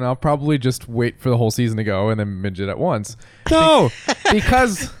bed, and I'll probably just wait for the whole season to go and then binge it at once. No,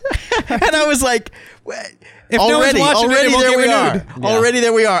 because and I was like, if no one's watching it, it won't there get we are. renewed. Yeah. Already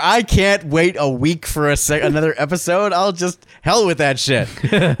there we are. I can't wait a week for another episode. I'll just hell with that shit.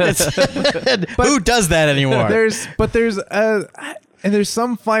 Who does that anymore? There's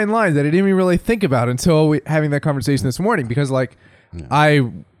some fine lines that I didn't even really think about until having that conversation this morning, because if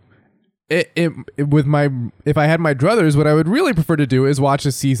I had my druthers, what I would really prefer to do is watch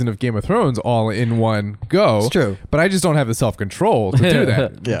a season of Game of Thrones all in one go. It's true. But I just don't have the self-control to do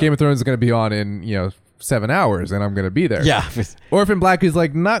that. Yeah. Game of Thrones is going to be on in 7 hours, and I'm going to be there. Yeah. Orphan Black is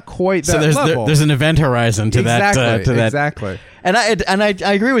like not quite that So level. there's an event horizon to that. Exactly. And I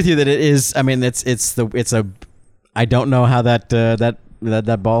agree with you that it is. I mean, I don't know how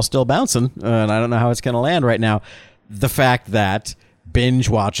that ball's still bouncing, and I don't know how it's going to land right now. The fact that binge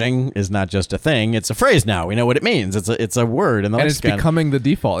watching is not just a thing; it's a phrase now. We know what it means. It's a word, and it's becoming the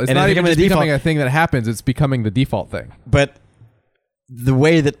default. It's And not it's even becoming just the default. becoming a thing that happens. It's becoming the default thing. But the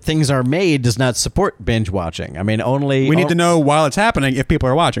way that things are made does not support binge watching. I mean, we need to know while it's happening if people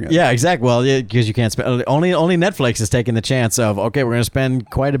are watching it. Yeah, exactly. Well, because you can't spend only Netflix is taking the chance of, okay, we're going to spend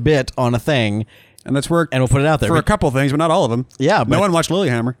quite a bit on a thing. And that's work. And we'll put it out there for a couple things, but not all of them. Yeah, no one watched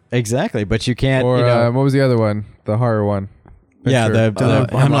Lilyhammer. Exactly, but you can't. Or what was the other one? The horror one. Yeah, the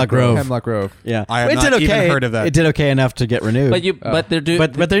Hemlock Grove. Hemlock Grove. Yeah, I have it not did okay. even heard of that. It did okay enough to get renewed. But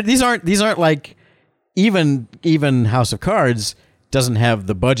these aren't like even House of Cards doesn't have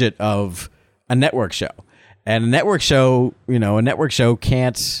the budget of a network show, and a network show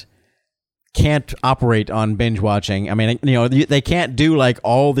can't operate on binge watching. I mean, they can't do like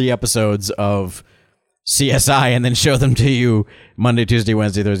all the episodes of CSI and then show them to you Monday, Tuesday,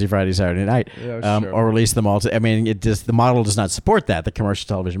 Wednesday, Thursday, Friday, Saturday night, Sure. or release them all. I mean, the model does not support that, the commercial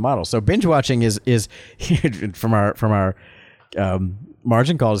television model. So binge watching is from our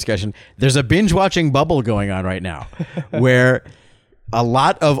margin call discussion. There's a binge watching bubble going on right now, where a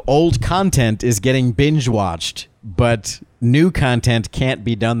lot of old content is getting binge watched, but new content can't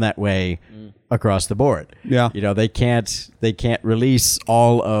be done that way across the board. Yeah. They can't release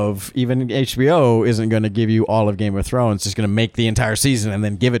all of, even HBO isn't going to give you all of Game of Thrones, just going to make the entire season and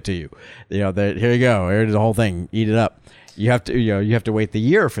then give it to you. Here you go. Here's the whole thing. Eat it up. You have to wait the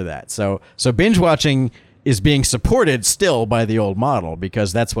year for that. So binge watching is being supported still by the old model,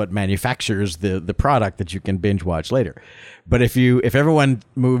 because that's what manufactures the product that you can binge watch later. But if everyone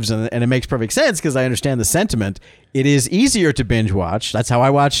moves, and it makes perfect sense, because I understand the sentiment, it is easier to binge watch. That's how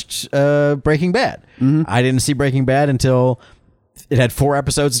I watched Breaking Bad. Mm-hmm. I didn't see Breaking Bad until it had 4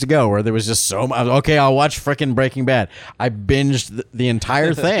 episodes to go, where there was just so much. Okay, I'll watch frickin' Breaking Bad. I binged the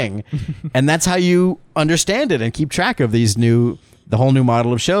entire thing, and that's how you understand it and keep track of these new. The whole new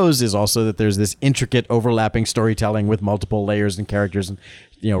model of shows is also that there's this intricate overlapping storytelling with multiple layers and characters and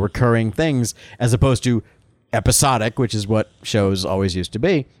recurring things, as opposed to episodic, which is what shows always used to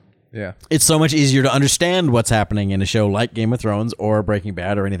be. Yeah. It's so much easier to understand what's happening in a show like Game of Thrones or Breaking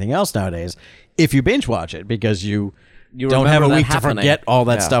Bad or anything else nowadays if you binge watch it, because you don't have a week to forget all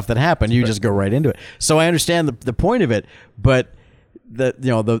that stuff that happened. You just go right into it. So I understand the point of it, but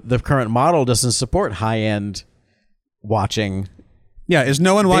the current model doesn't support high-end watching. Yeah, is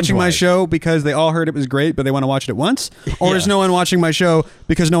no one watching my show because they all heard it was great, but they want to watch it at once? Or is no one watching my show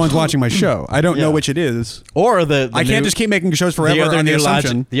because no one's watching my show? I don't know which it is. Or I can't just keep making shows forever on the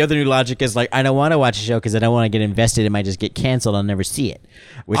assumption. The other new logic is like, I don't want to watch a show because I don't want to get invested. It might just get canceled. I'll never see it.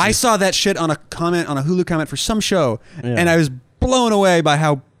 I saw that shit on a Hulu comment for some show, and I was blown away by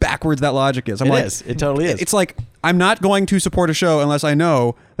how backwards that logic is. It totally is. It's like, I'm not going to support a show unless I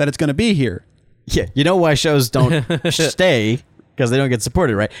know that it's going to be here. Yeah, you know why shows don't stay? Because they don't get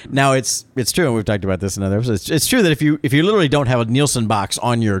supported, right? Now it's true, and we've talked about this in other episodes. It's true that if you literally don't have a Nielsen box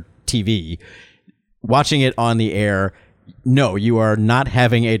on your TV, watching it on the air, no, you are not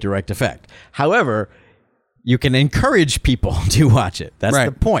having a direct effect. However, you can encourage people to watch it. That's Right.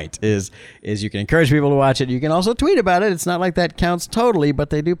 the point. Is you can encourage people to watch it. You can also tweet about it. It's not like that counts totally, but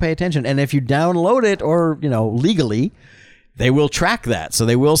they do pay attention. And if you download it or legally, they will track that. So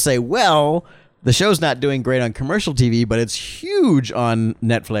they will say, well, the show's not doing great on commercial TV, but it's huge on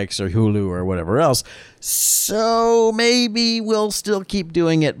Netflix or Hulu or whatever else. So maybe we'll still keep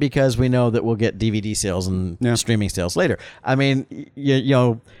doing it because we know that we'll get DVD sales and streaming sales later. I mean,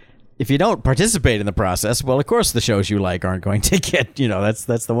 if you don't participate in the process, well, of course the shows you like aren't going to get,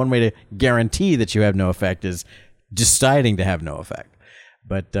 that's the one way to guarantee that you have no effect is deciding to have no effect.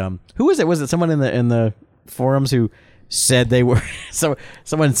 But who was it? Was it someone in the forums who said they were,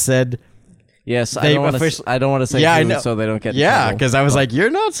 someone said, yes, I don't want to say I who, know. so they don't get in yeah, trouble. because I was like, you're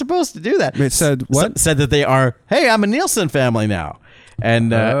not supposed to do that. It said what? Said that they are, hey, I'm a Nielsen family now.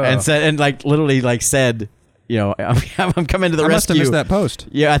 And literally said, I'm coming to the I must rescue. have missed that post.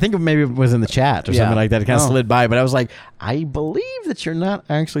 Yeah, I think maybe it was in the chat or Yeah. something like that. It kind of Oh. slid by, but I was like, I believe that you're not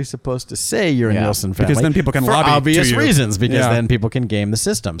actually supposed to say you're a Nielsen family. Because then people can for lobby to obvious you. reasons, because Yeah. then people can game the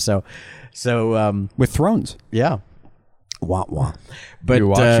system. So With Thrones. yeah. Wah, wah. But you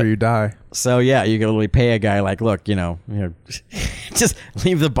watch or you die. so yeah, you can literally pay a guy like, look, just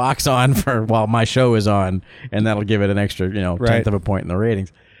leave the box on for while my show is on, and that'll give it an extra, tenth of a point in the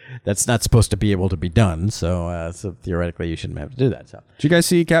ratings. That's not supposed to be able to be done. So theoretically, you shouldn't have to do that. So Did you guys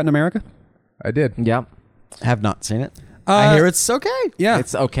see Captain America? I did. Yeah, have not seen it. I hear it's okay. Yeah.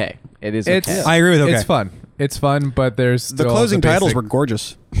 it's okay. It is. It's okay. I agree with okay. It's fun. It's fun, but there's The still closing titles basic- were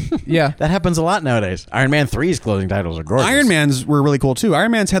gorgeous. Yeah. That happens a lot nowadays. Iron Man 3's closing titles are gorgeous. Iron Man's were really cool too.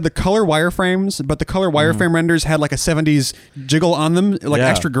 Iron Man's had the color wireframes, but the color wireframe renders had like a 70s jiggle on them, like Yeah.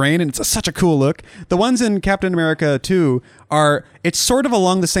 extra grain, and it's such a cool look. The ones in Captain America 2 it's sort of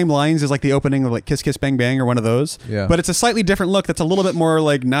along the same lines as like the opening of like Kiss Kiss Bang Bang or one of those. Yeah. But it's a slightly different look that's a little bit more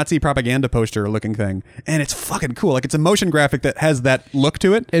like Nazi propaganda poster looking thing. And it's fucking cool. Like it's a motion graphic that has that look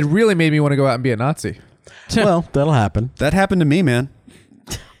to it. It really made me want to go out and be a Nazi. Well, that'll happen. That happened to me, man.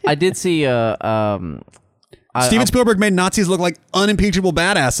 I did see. Steven Spielberg made Nazis look like unimpeachable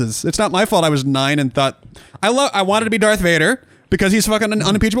badasses. It's not my fault I was 9 and thought I wanted to be Darth Vader because he's fucking an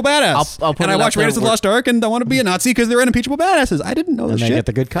unimpeachable badass. I'll put and it I out watched there Raiders of the Lost Ark and I want to be a Nazi because they're unimpeachable badasses. I didn't know And this they shit. get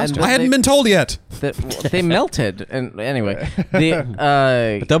the good costume. I hadn't been told yet. They melted, and anyway, the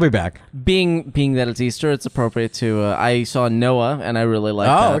But they'll be back. being that it's Easter, it's appropriate to. I saw Noah, and I really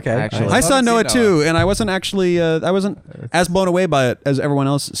liked Oh, that. okay. Actually, I saw haven't Noah seen too, and I wasn't actually I wasn't as blown away by it as everyone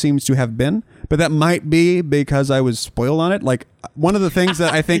else seems to have been. But that might be because I was spoiled on it. Like one of the things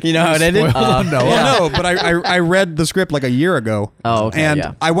that I think You know how it ended? Spoiled on Noah. Well, no, but I read the script like a year ago. Oh, okay, And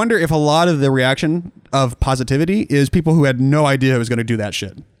yeah. I wonder if a lot of the reaction of positivity is people who had no idea it was going to do that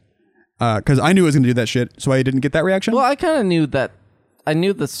shit. Because I knew it was going to do that shit, so I didn't get that reaction. Well, I kind of knew that. I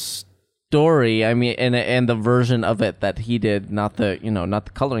knew the story. I mean, and the version of it that he did, not the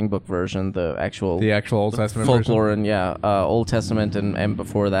coloring book version, the actual Old Testament folklore version. and Old Testament and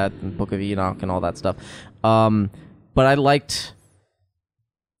before that, and Book of Enoch and all that stuff. But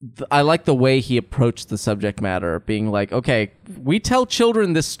I liked the way he approached the subject matter, being like, okay, we tell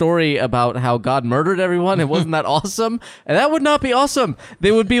children this story about how God murdered everyone, and wasn't that awesome? And that would not be awesome.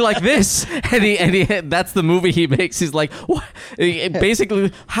 They would be like this. and he that's the movie he makes. He's like, what?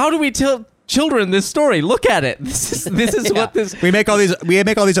 Basically, how do we tell children this story? Look at it. This is what this. we make all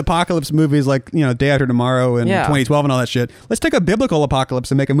these apocalypse movies like Day After Tomorrow and Yeah. 2012 and all that shit. Let's take a biblical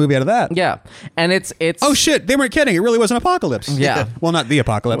apocalypse and make a movie out of that. Yeah, and it's Oh shit, they weren't kidding. It really was an apocalypse. Yeah. Well, not the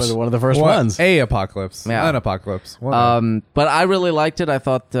apocalypse. One of the first What? ones. A apocalypse. Yeah. An apocalypse. One But I really liked it. I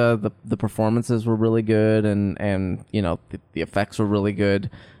thought the performances were really good, and the effects were really good.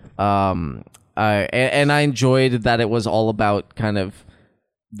 And I enjoyed that it was all about kind of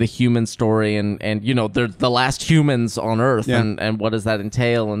the human story and they're the last humans on Earth, Yeah. and what does that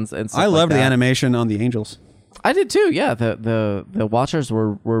entail and stuff I loved like the that. animation on the angels. I did too. Yeah, the Watchers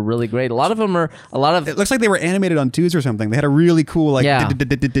were really great. A lot of them are It looks like they were animated on twos or something. They had a really cool like Yeah. sort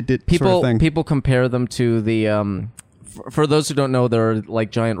of people thing. people compare them to the for those who don't know, there are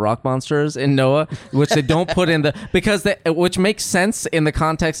like giant rock monsters in Noah, which they don't put in which makes sense in the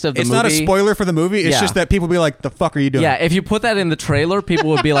context of the It's movie. not a spoiler for the movie. It's Yeah. just that people be like, "The fuck are you doing?" Yeah, if you put that in the trailer, people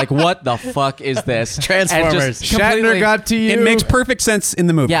would be like, "What the fuck is this?" Transformers. And just Shatner completely- got to you. It makes perfect sense in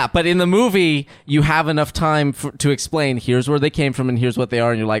the movie. Yeah, but in the movie, you have enough time to explain. Here's where they came from, and here's what they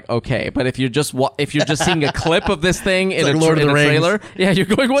are, and you're like, okay. But if you're just seeing a clip of this thing in like a Lord of the Rings. trailer, yeah, you're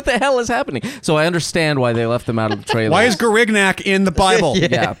going, what the hell is happening? So I understand why they left them out of the trailer. Why is Garignac in the Bible?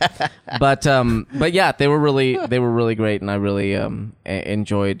 yeah, but yeah, they were really great, and I really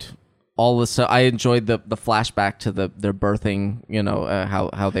enjoyed all the stuff. I enjoyed the flashback to their birthing. You know,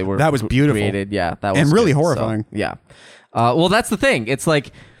 how they were. That was beautiful. Created. Yeah, that was And really good. horrifying. So, yeah. Well, that's the thing. It's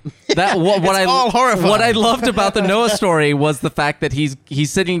like that. What I loved about the Noah story was the fact that he's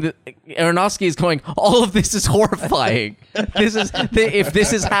sitting. Aronofsky is going, all of this is horrifying. If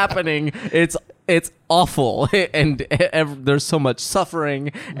this is happening, it's awful, and there's so much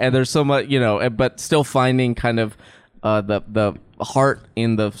suffering, and there's so much, but still finding kind of the heart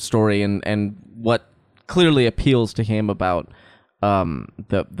in the story and what clearly appeals to him about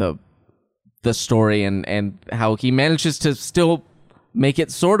the story and how he manages to still make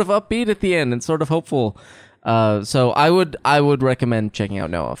it sort of upbeat at the end and sort of hopeful. So I would recommend checking out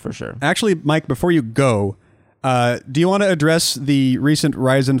Noah for sure. Actually, Mike, before you go, do you want to address the recent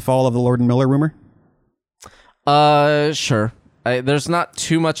rise and fall of the Lord and Miller rumor? Sure. There's not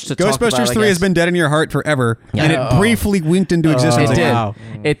too much to talk about. Ghostbusters 3 has been dead in your heart forever, and it briefly winked into existence. It did. Wow.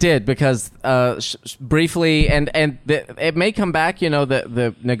 It did because briefly, and it may come back.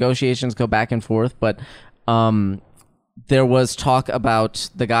 The negotiations go back and forth, but there was talk about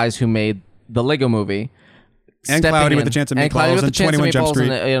the guys who made the Lego Movie And Cloudy with the Chance of Meatballs and 21 Jump Street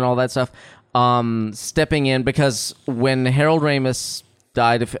and all that stuff, stepping in because when Harold Ramis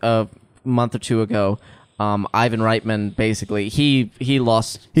died a month or two ago. Ivan Reitman basically he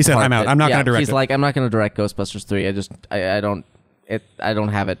lost. He said, "I'm out. I'm not going to direct He's it." like, I'm not going to direct Ghostbusters 3. I don't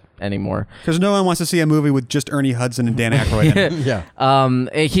have it anymore. Because no one wants to see a movie with just Ernie Hudson and Dan Aykroyd in it. Yeah.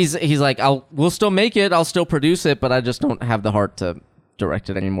 He's like, we'll still make it. I'll still produce it, but I just don't have the heart to direct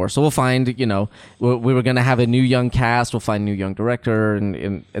it anymore. So we'll find, we were going to have a new young cast. We'll find a new young director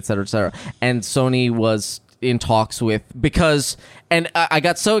and et cetera, et cetera. And Sony was in talks with and I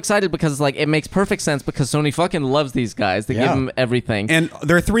got so excited because it makes perfect sense because Sony fucking loves these guys. They give them everything. And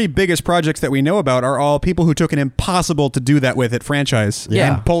their three biggest projects that we know about are all people who took an impossible to do that with at franchise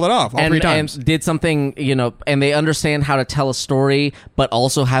and pulled it off all three times. And did something, and they understand how to tell a story, but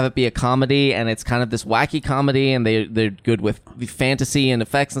also have it be a comedy. And it's kind of this wacky comedy, and they're good with the fantasy and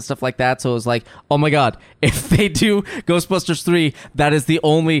effects and stuff like that. So it was like, oh my God, if they do Ghostbusters 3, that is the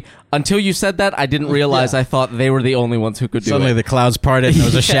only, until you said that, I didn't realize I thought they were the only ones who could do Suddenly it. the clouds parted and there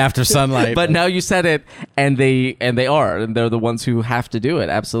was a shaft of sunlight. But now you said it, and they are, and they're the ones who have to do it,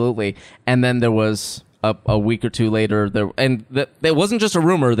 absolutely. And then there was a week or two later, it wasn't just a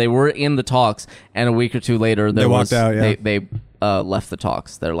rumor; they were in the talks. And a week or two later, they walked out. Yeah. They left the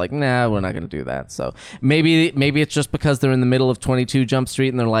talks. They're like, nah, we're not going to do that. So maybe it's just because they're in the middle of 22 Jump Street,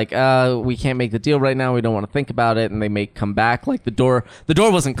 and they're like, we can't make the deal right now. We don't want to think about it, and they may come back. Like the door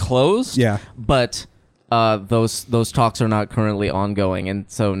wasn't closed. Yeah, but. Those talks are not currently ongoing, and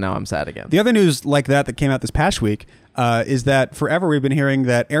so now I'm sad again. The other news like that came out this past week is that forever we've been hearing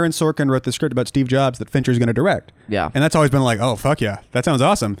that Aaron Sorkin wrote the script about Steve Jobs that Fincher's going to direct. Yeah. And that's always been like, oh, fuck yeah, that sounds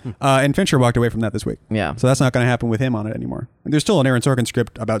awesome. And Fincher walked away from that this week. Yeah. So that's not going to happen with him on it anymore. There's still an Aaron Sorkin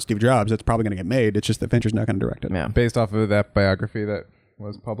script about Steve Jobs that's probably going to get made. It's just that Fincher's not going to direct it. Yeah. Based off of that biography that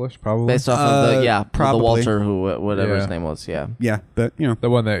was published, probably. Based off of the probably. the Walter, whatever his Yeah. name was, yeah. Yeah, but The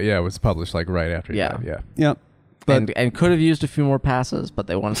one that was published right after. Yeah. Died, yeah. yeah. But And could have used a few more passes, but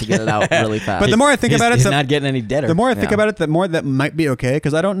they wanted to get it out really fast. But the more I think about it, he's not getting any deader. the more I think about it, the more that might be okay,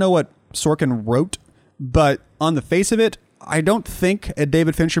 because I don't know what Sorkin wrote, but on the face of it, I don't think a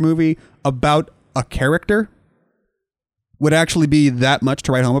David Fincher movie about a character would actually be that much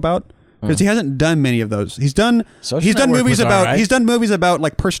to write home about, because he hasn't done many of those. He's done movies about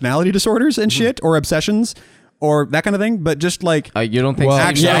like personality disorders and shit, or obsessions, or that kind of thing, but just like you don't think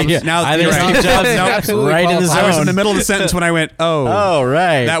action. Now I think you're Steve right. Jobs No, absolutely right in the I was in zone. the middle of the sentence when I went, Oh,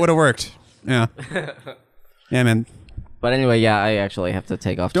 right. that would have worked. Yeah. Yeah, man. But anyway, yeah, I actually have to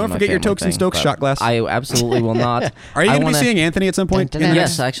take off. Don't to my forget your family Tokes and thing, Stokes but shot glass. I absolutely will not. Are you going to be wanna- seeing Anthony at some point? in the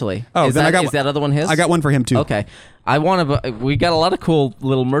Yes, next- actually. Oh, is then that, I got is that other one his? I got one for him too. Okay. I want to. We got a lot of cool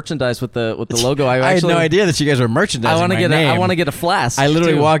little merchandise with the logo. I had no idea that you guys were merchandising. I want to my get. name. I want to get a flask. I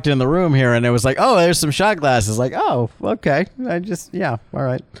literally too. walked in the room here and it was like, oh, there's some shot glasses. Like, oh, okay. All right.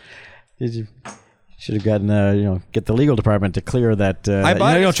 Should have gotten, get the legal department to clear that.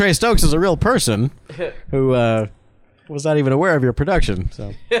 Trey Stokes is a real person who was not even aware of your production.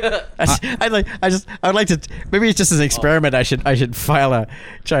 So I would like to. Maybe it's just as an experiment. I should file a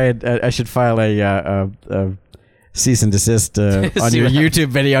cease and desist on your YouTube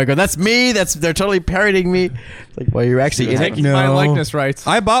video. I go, that's me. They're totally parodying me. It's like, well, you're actually in it. Taking my likeness rights.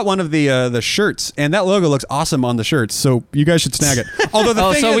 I bought one of the shirts, and that logo looks awesome on the shirts. So you guys should snag it. Although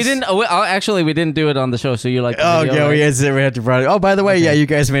the thing is, we didn't. Actually, we didn't do it on the show. So you like? The Oh, video, yeah, right? we had to run. Oh, by the way, yeah, you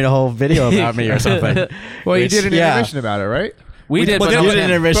guys made a whole video about me or something. Well, you did an yeah. intermission about it, right? We did, but but we not did an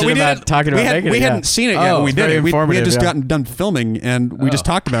him. intermission But we about didn't- talking about making it. we yeah. hadn't seen it yet. Oh, when we it's did very it. We had informative, just yeah. gotten done filming, and we just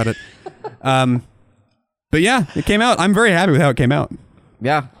talked about it. But yeah, it came out. I'm very happy with how it came out.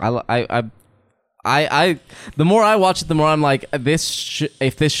 Yeah, I the more I watch it, the more I'm like,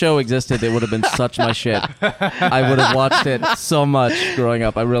 if this show existed, it would have been such my shit. I would have watched it so much growing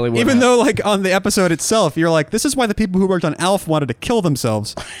up. I really would. Even though, like, on the episode itself, you're like, this is why the people who worked on Alf wanted to kill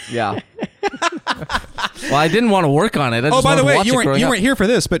themselves. yeah. Well, I didn't want to work on it. I just By the wanted to way, watch you it weren't growing up. here for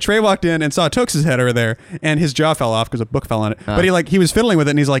this, but Trey walked in and saw Tokes' head over there, and his jaw fell off because a book fell on it. But he was fiddling with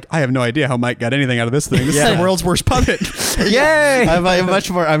it, and he's like, I have no idea how Mike got anything out of this thing. This is the world's worst puppet. Yay!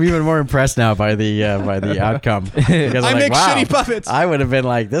 I'm even more impressed now by the outcome. Because I I'm make like, wow, shitty puppets. I would have been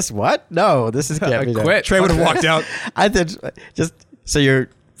like, this what? No, this is can't be done. Quit. Trey would have walked out. I did just so you're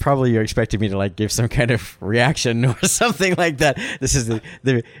expecting me to like give some kind of reaction or something like that. This is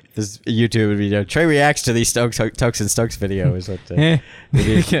this YouTube video. Trey reacts to these Tokes and Stokes video. Is what? I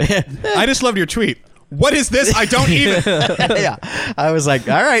just loved your tweet. What is this? I don't even. Yeah, I was like,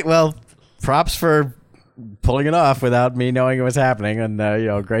 all right, well, props for pulling it off without me knowing it was happening, and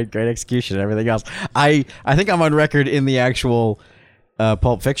great execution and everything else. I think I'm on record in the actual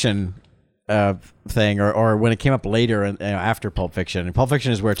Pulp Fiction thing, or when it came up later and after Pulp Fiction. And Pulp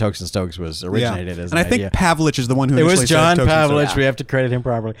Fiction is where Tokes and Stokes was originated as and an I think idea. Pavlich is the one who It initially was John said Tokes and Stokes. Pavlich. We have to credit him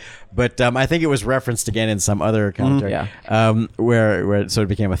properly, but I think it was referenced again in some other commentary, where it sort of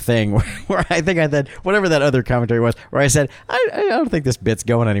became a thing. Where I think I said whatever that other commentary was, where I said I don't think this bit's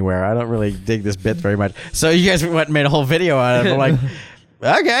going anywhere. I don't really dig this bit very much. So you guys went and made a whole video on it. I'm like.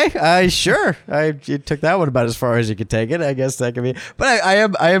 Okay, sure. You took that one about as far as you could take it. I guess that could be. But I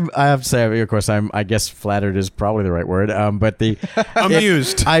have to say, of course, I guess flattered is probably the right word. But the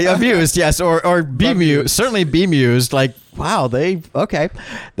Amused. amused, yes, or bemused. Certainly bemused. Like, wow,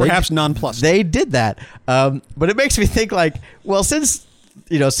 Perhaps nonplussed. They did that. But it makes me think, like, well, since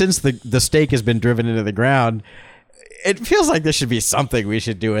the stake has been driven into the ground. It feels like there should be something we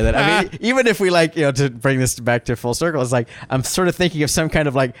should do with it. I mean, even if we to bring this back to full circle, it's like I'm sort of thinking of some kind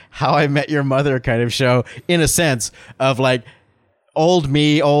of like How I Met Your Mother kind of show, in a sense of like old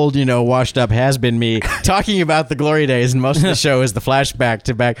me, washed up has-been me, talking about the glory days, and most of the show is the flashback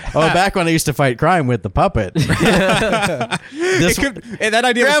to back when I used to fight crime with the puppet. That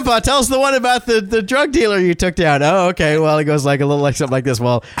idea. Grandpa, tell us the one about the drug dealer you took down. Oh, okay. Well, it goes like a little like something like this.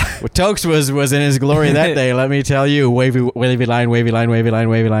 Well, Tokes was in his glory that day. Let me tell you, wavy line, wavy line, wavy line,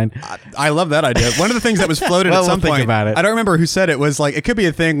 wavy line. I love that idea. One of the things that was floated at some think point. about it. I don't remember who said it. Was like it could be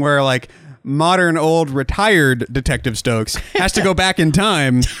a thing where like modern old retired Detective Stokes has to go back in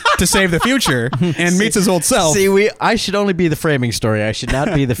time to save the future and meets his old self. See, I should only be the framing story. I should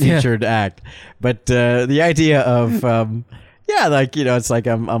not be the featured act. But the idea of it's like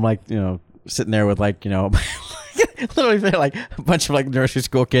I'm like sitting there with like literally like a bunch of like nursery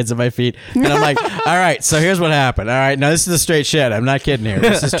school kids at my feet, and I'm like, all right, so here's what happened. All right, now this is the straight shit. I'm not kidding here.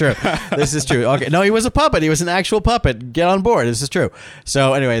 This is true. This is true. Okay, no, he was a puppet. He was an actual puppet. Get on board. This is true.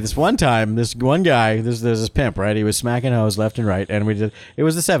 So anyway, this one time, this one guy, there's this pimp, right? He was smacking hoes left and right, and it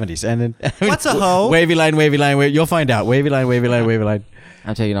was the 70s. And then What's a hoe? Wavy line, you'll find out. Wavy line, wavy line, wavy line.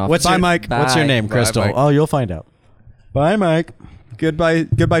 I'm taking off. What's Bye, your, Mike. What's your name, Bye, Crystal? Mike. Oh, you'll find out. Bye, Mike. Goodbye,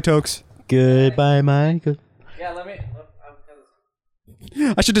 Tokes. Goodbye, Mike. Yeah, let me.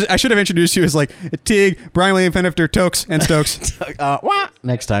 I should have introduced you as like Teague, Brian William Fenifter, Tokes, and Stokes.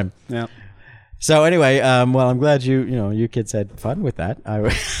 Next time. Yeah. So anyway, well, I'm glad you kids had fun with that. I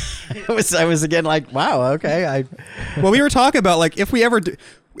was again like, wow, okay. Well, we were talking about like if we ever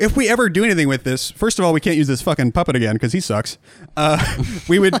do anything with this, first of all, we can't use this fucking puppet again because he sucks.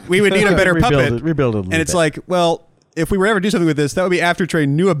 We would need a better puppet. Rebuild it a little And it's bit. like, well, if we were ever to do something with this, that would be after Trey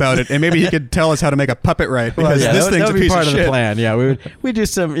knew about it, and maybe he could tell us how to make a puppet right. Because this that thing's would a be piece part of of shit. the plan. Yeah, we do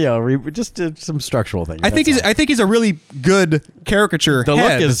some, just did some structural things. I think he's a really good caricature. the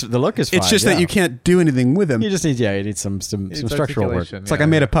head. look is. Fine, It's just yeah. that you can't do anything with him. You just need some structural work. articulation, It's like I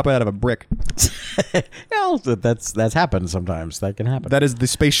made a puppet out of a brick. Well, that's happened sometimes. That can happen. That is the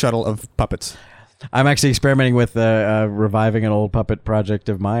space shuttle of puppets. I'm actually experimenting with reviving an old puppet project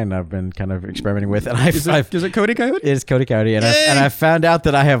of mine. I've been kind of experimenting with, and Is it Cody Coyote? It is Cody Coyote, and I found out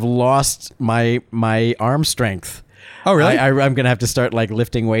that I have lost my arm strength. Oh, really? I'm gonna have to start like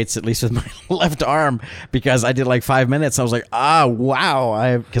lifting weights at least with my left arm because I did like 5 minutes. I was like,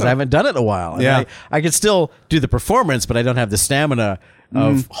 wow, because I haven't done it in a while. And Yeah. I could still do the performance, but I don't have the stamina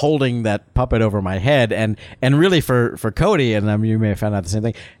of holding that puppet over my head, and really for Cody, and you may have found out the same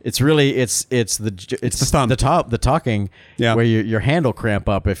thing. It's really it's the thumb. the talking where your hand will cramp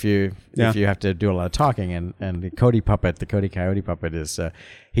up if you Yeah. have to do a lot of talking, and the Cody Coyote puppet is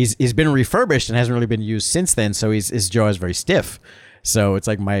he's been refurbished and hasn't really been used since then, so his jaw is very stiff. So it's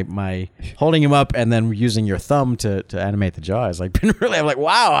like my holding him up and then using your thumb to animate the jaw is like been really. I'm like,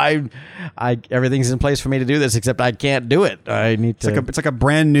 wow, I everything's in place for me to do this, except I can't do it. I need to. It's like a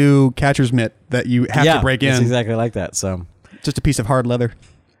brand new catcher's mitt that you have to break in. It's exactly like that. So just a piece of hard leather.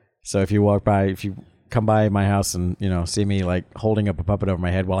 So if you come by my house and see me like holding up a puppet over my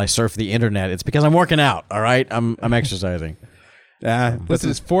head while I surf the internet, it's because I'm working out. All right, I'm exercising. This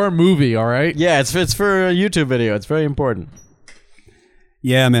is for a movie, all right? Yeah, it's for a YouTube video. It's very important.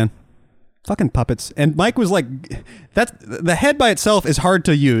 Yeah, man. Fucking puppets. And Mike was like, that's the head by itself is hard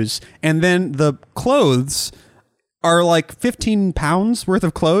to use, and then the clothes are like 15 pounds worth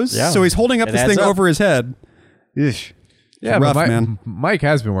of clothes. Yeah. So he's holding up this thing over his head. Ish. Yeah, rough, but man. Mike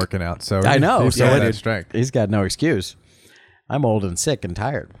has been working out, so I know. He's So got that strength. he's got no excuse. I'm old and sick and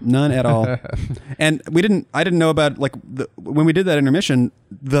tired. None at all. And I didn't know about like when we did that intermission,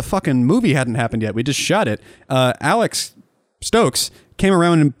 the fucking movie hadn't happened yet. We just shot it. Alex Stokes came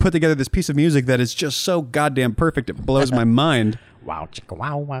around and put together this piece of music that is just so goddamn perfect. It blows my mind. Wow, chicka,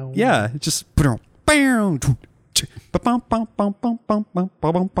 wow, wow. Yeah, it just it's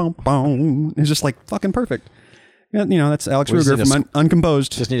just like fucking perfect. Yeah, that's Alex We just Ruger need from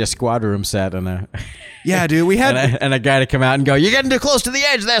Uncomposed. Just need a squad room set and a Yeah, dude, we had and a guy to come out and go, "You're getting too close to the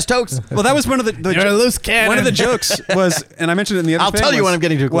edge, there, Stokes." well, that was one of the You're a loose cannon. One of the jokes was, and I mentioned it in the other. I'll tell you when I'm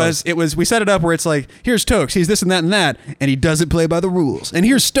getting too close. We set it up where it's like, here's Stokes, he's this and that, and he doesn't play by the rules. And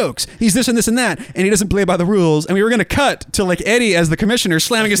here's Stokes, he's this and that, and he doesn't play by the rules. And we were gonna cut to like Eddie as the commissioner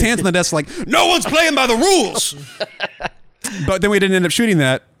slamming his hands on the desk like, no one's playing by the rules. But then we didn't end up shooting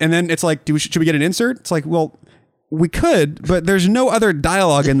that. And then it's like, should we get an insert? It's like, well, we could, but there's no other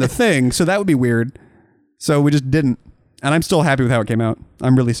dialogue in the thing, so that would be weird. So we just didn't. And I'm still happy with how it came out.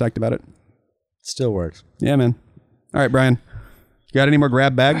 I'm really psyched about it. Still works. Yeah, man. All right, Brian. You got any more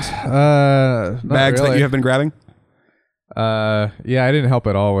grab bags? Not Bags really. that you have been grabbing? Yeah, I didn't help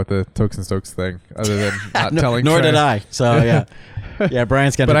at all with the Tokes and Stokes thing, other than not telling. Nor Trey. did I. So yeah, yeah.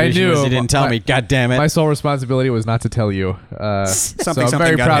 Brian's But I contribution knew was he didn't tell me. God damn it. My sole responsibility was not to tell you. So I'm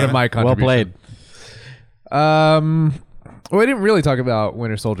very God proud damn of it. my Well contribution. played. Well, I didn't really talk about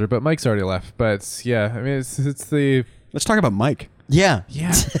Winter Soldier, but Mike's already left. But yeah, I mean, it's the Let's talk about Mike. Yeah.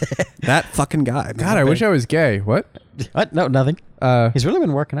 That fucking guy. Man. God. I wish I was gay. What? What? No, nothing. He's really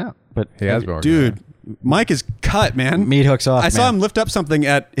been working out, but He has been working Dude, Mike is cut, man. meat hooks off. I saw him lift up something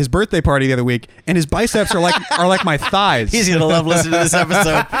at his birthday party the other week, and his biceps are like my thighs. He's gonna love listening to this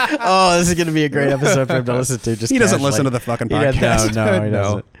episode. Oh, this is gonna be a great episode for him to listen to. Just He doesn't casually. listen to the fucking He doesn't- podcast. No, he No.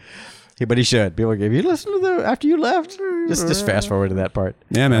 doesn't. But he should. People go, "Have you listened to the after you left?" Just fast forward to that part.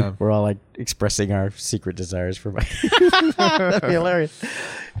 Yeah, man. We're all like expressing our secret desires for Mike. That'd be hilarious.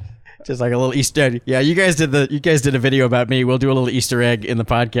 Just like a little Easter egg. Yeah, you guys did a video about me. We'll do a little Easter egg in the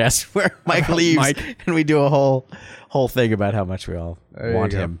podcast where Mike leaves and we do a whole thing about how much we all There you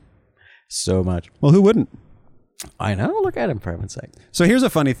want go. him so much. Well, who wouldn't? I know. Look at him for heaven's sake. So here's a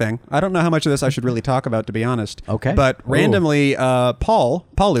funny thing. I don't know how much of this I should really talk about, to be honest. Okay. But randomly,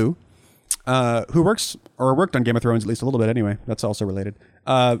 Paulu, who worked on Game of Thrones at least a little bit anyway, that's also related,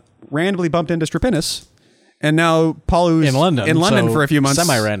 randomly bumped into Strapinis, and now Paulu's In London so for a few months.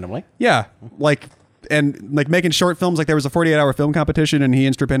 Semi-randomly. Yeah, and making short films. Like there was a 48-hour film competition, and he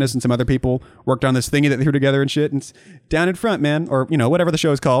and Strapinis and some other people worked on this thingy that they threw together and shit. And it's down in front, man, or whatever the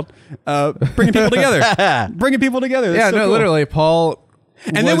show is called, bringing people together, bringing people together. That's Yeah, so no, cool. literally, Paul.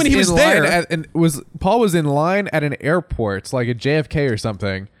 And then when he was in there- line Paul was in line at an airport, like at JFK or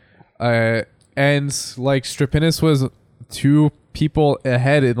something, and like Strapinis was 2 people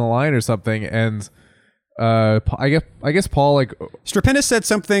ahead in the line or something, and I guess Paul like Strapinis said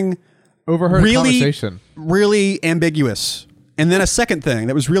something overheard a really, conversation. really ambiguous. And then a second thing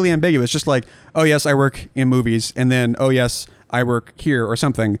that was really ambiguous, just like, oh, yes, I work in movies. And then, oh, yes, I work here or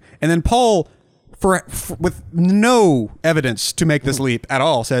something. And then Paul, with no evidence to make this leap at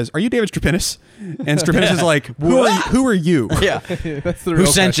all, says, are you David Strapinis? And Strapinis is like, who are you? Yeah. That's the Who real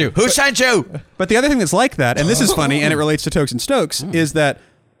sent question. you? Who sent you? But the other thing that's like that, and this is funny, and it relates to Tokes and Stokes, is that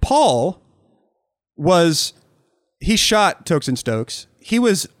Paul he shot Tokes and Stokes. He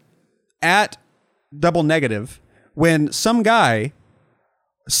was at Double Negative when some guy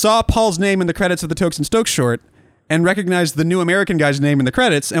saw Paul's name in the credits of the Tokes and Stokes short and recognized the New American guy's name in the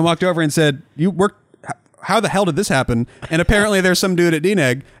credits and walked over and said, how the hell did this happen? And apparently there's some dude at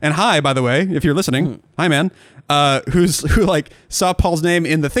DNEG, and hi, by the way, if you're listening, hi, man, who like saw Paul's name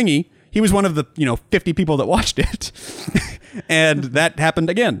in the thingy. He was one of the 50 people that watched it, and that happened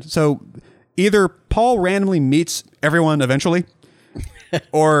again. So either Paul randomly meets everyone eventually,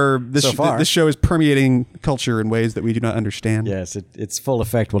 or this show is permeating culture in ways that we do not understand. Yes, its full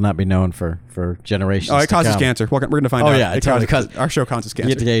effect will not be known for generations. Oh, it causes cancer. We're going to find out. Oh yeah, our show causes cancer.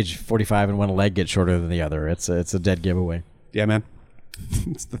 You get to age 45 and one leg gets shorter than the other. It's a dead giveaway. Yeah, man.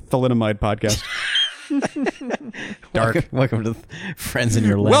 It's the Thalidomide podcast. Dark. Welcome to Friends in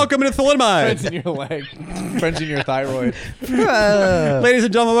Your Leg. Welcome to Thalidomide. Friends in your leg. Friends in your thyroid. Ladies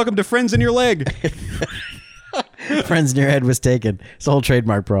and gentlemen, welcome to Friends in Your Leg. Friends in Your Head was taken. It's a whole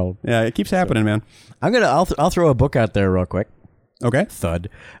trademark problem. Yeah, it keeps happening, man. I'll throw a book out there real quick. Okay. Thud.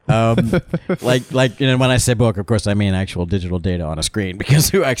 Like when I say book, of course I mean actual digital data on a screen, because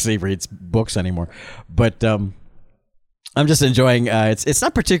who actually reads books anymore? But I'm just enjoying. It's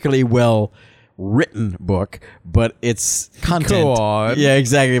not particularly well written book, but its content. Go on. Yeah,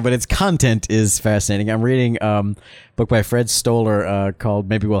 exactly. But its content is fascinating. I'm reading a book by Fred Stoller called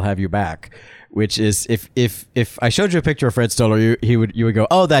 "Maybe We'll Have You Back," which is if I showed you a picture of Fred Stoller, you would go,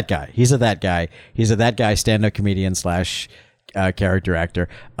 oh, that guy. He's a that guy stand-up comedian / character actor.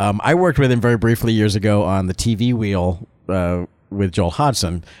 I worked with him very briefly years ago on the TV Wheel with Joel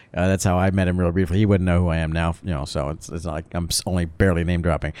Hodgson. That's how I met him real briefly. He wouldn't know who I am now, so it's not like I'm only barely name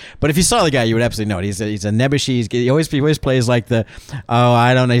dropping. But if you saw the guy, you would absolutely know it. He's a nebbishy. He always plays like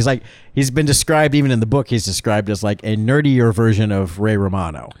I don't know. He's been described, even in the book, he's described as like a nerdier version of Ray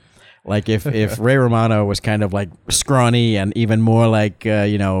Romano. Like if Ray Romano was kind of like scrawny and even more like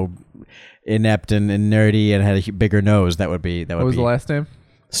inept and nerdy and had a bigger nose, that would be. What was the last name?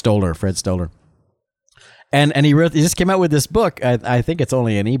 Stoller, Fred Stoller. And he just came out with this book. I think it's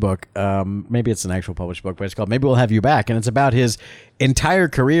only an ebook. Maybe it's an actual published book, but it's called "Maybe We'll Have You Back," and it's about his entire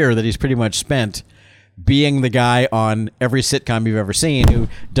career that he's pretty much spent being the guy on every sitcom you've ever seen who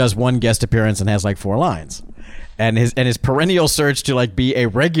does one guest appearance and has like 4 lines. And his perennial search to like be a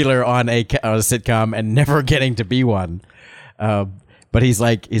regular on a sitcom and never getting to be one. But he's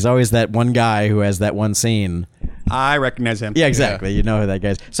always that one guy who has that one scene. I recognize him. Yeah, exactly. Yeah. You know who that guy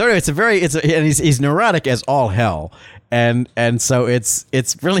is. So anyway, and he's neurotic as all hell. And so it's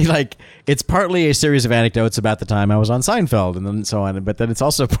really like, it's partly a series of anecdotes about the time I was on Seinfeld and then so on. But then it's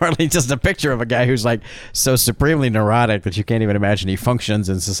also partly just a picture of a guy who's like so supremely neurotic that you can't even imagine he functions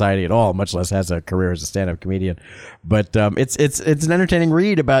in society at all, much less has a career as a stand-up comedian. But it's an entertaining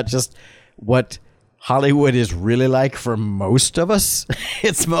read about just what Hollywood is really like for most of us.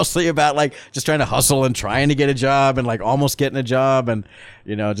 It's mostly about like just trying to hustle and trying to get a job and like almost getting a job and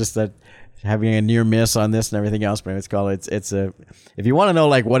just that having a near miss on this and everything else. But it's if you want to know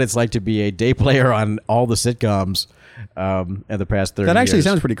like what it's like to be a day player on all the sitcoms in the past 30 years. That actually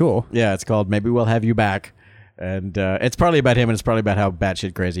sounds pretty cool. Yeah, it's called "Maybe We'll Have You Back." And it's partly about him and it's partly about how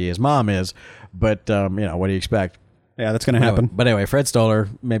batshit crazy his mom is. But what do you expect? Yeah, that's going to happen. But anyway, Fred Stoller,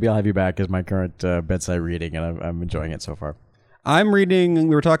 "Maybe I'll Have You Back" is my current bedside reading, and I'm enjoying it so far. I'm reading,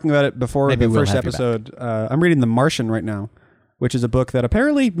 we were talking about it before Maybe the we'll first have you episode. I'm reading The Martian right now, which is a book that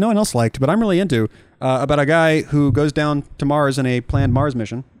apparently no one else liked, but I'm really into, about a guy who goes down to Mars in a planned Mars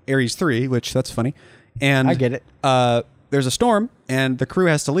mission, Ares 3, which that's funny. And I get it. There's a storm, and the crew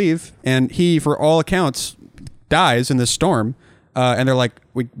has to leave, and he, for all accounts, dies in this storm. And they're like,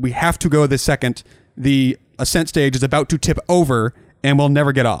 we have to go this second. The ascent stage is about to tip over and we'll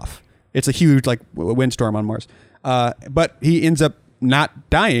never get off. It's a huge like windstorm on Mars. But he ends up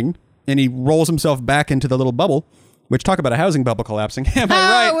not dying and he rolls himself back into the little bubble, which talk about a housing bubble collapsing. Am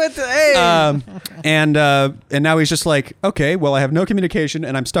I right? And now he's just like, okay, well, I have no communication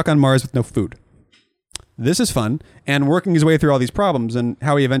and I'm stuck on Mars with no food. This is fun. And working his way through all these problems and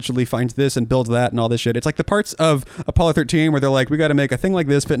how he eventually finds this and builds that and all this shit. It's like the parts of Apollo 13 where they're like, we got to make a thing like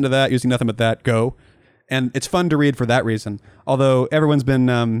this fit into that using nothing but that, go. And it's fun to read for that reason. Although everyone's been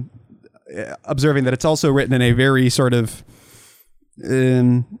observing that it's also written in a very sort of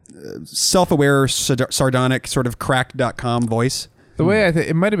self-aware, sardonic, sort of cracked.com voice. The way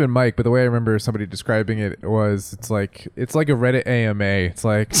it might have been Mike, but the way I remember somebody describing it was, it's like a Reddit AMA. It's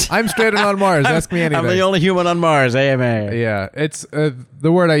like, I'm stranded on Mars. Ask me anything. I'm the only human on Mars. AMA. Yeah, it's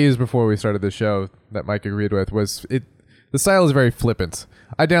the word I used before we started the show that Mike agreed with was it. The style is very flippant.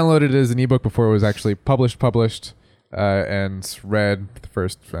 I downloaded it as an ebook before it was actually published, and read the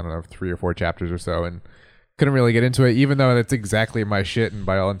first 3 or 4 chapters or so, and couldn't really get into it, even though it's exactly my shit, and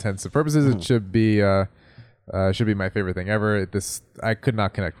by all intents and purposes, it should be my favorite thing ever. I could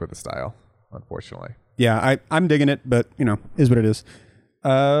not connect with the style, unfortunately. Yeah, I'm digging it, but is what it is.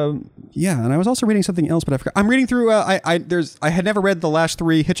 Yeah, and I was also reading something else, but I forgot. I'm reading through. I had never read the last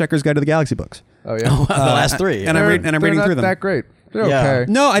 3 Hitchhiker's Guide to the Galaxy books. Oh yeah. The last three. and I'm reading not through them. That great. They're Yeah.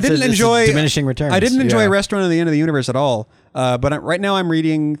 okay. No, I It's didn't a enjoy diminishing returns. I didn't enjoy Yeah. Restaurant at the End of the Universe at all. But right now I'm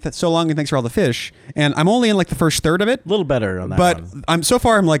reading So Long and Thanks for All the Fish, and I'm only in like the first third of it. A little better on that But one.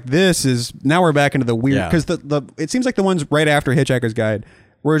 I'm like, this is now we're back into the weird Yeah. because the it seems like the ones right after Hitchhiker's Guide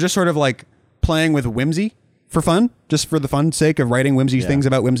were just sort of like playing with whimsy for fun, just for the fun sake of writing whimsy things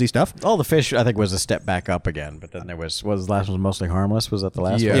about whimsy stuff. All the Fish, I think, was a step back up again. But then there was the last one Mostly Harmless? Was that the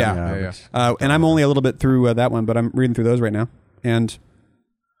last Yeah. one? Yeah. And I'm only a little bit through that one, but I'm reading through those right now, and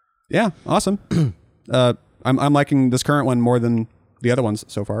yeah, awesome. I'm liking this current one more than the other ones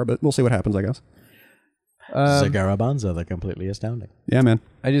so far, but we'll see what happens, I guess. Zagarabanza, the completely astounding. Yeah, man.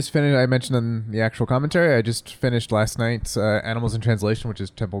 I just finished. I mentioned in the actual commentary. I just finished last night's Animals in Translation, which is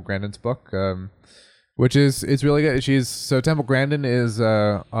Temple Grandin's book, which is it's really good. Temple Grandin is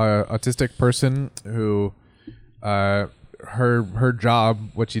a autistic person who, her job,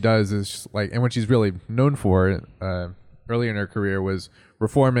 what she does is just like, and what she's really known for, earlier in her career was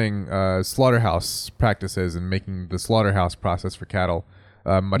reforming slaughterhouse practices and making the slaughterhouse process for cattle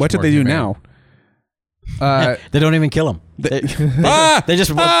much What did more they do humane. now? They don't even kill him. They just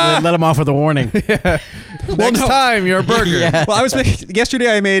let him off with a warning. Next time, you're a burger. Yeah. Well,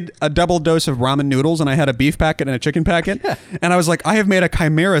 yesterday I made a double dose of ramen noodles, and I had a beef packet and a chicken packet, and I was like, I have made a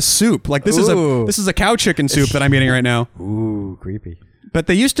chimera soup. Like this Ooh. is a cow chicken soup that I'm eating right now. Ooh, creepy. But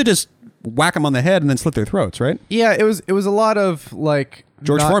they used to just whack them on the head and then slit their throats, right? Yeah, it was a lot of like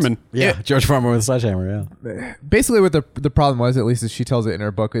George Foreman. Yeah, George Foreman with a sledgehammer, yeah. Basically, what the problem was, at least as she tells it in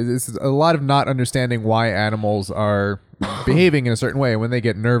her book, is a lot of not understanding why animals are behaving in a certain way when they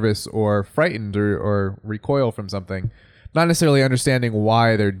get nervous or frightened or recoil from something. Not necessarily understanding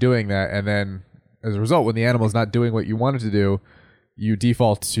why they're doing that, and then as a result, when the animal is not doing what you want it to do, you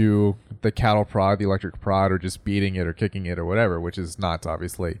default to the cattle prod, the electric prod, or just beating it or kicking it or whatever, which is not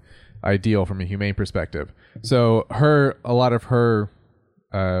obviously ideal from a humane perspective. So a lot of her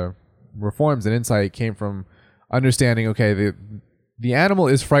reforms and insight came from understanding, okay, the animal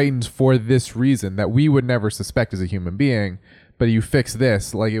is frightened for this reason that we would never suspect as a human being, but you fix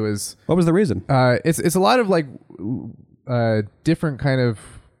this. Like it was, What was the reason? it's a lot of like different kind of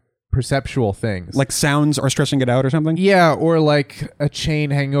perceptual things. Like sounds are stressing it out or something? Yeah, or like a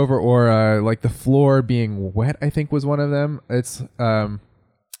chain hanging over, or like the floor being wet, I think was one of them. It's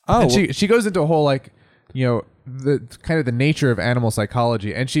and she goes into a whole like, you know, the kind of the nature of animal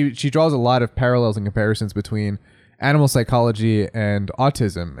psychology, and she draws a lot of parallels and comparisons between animal psychology and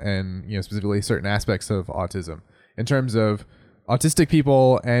autism, and you know, specifically certain aspects of autism in terms of autistic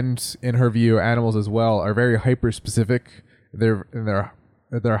people, and in her view animals as well are very hyper specific.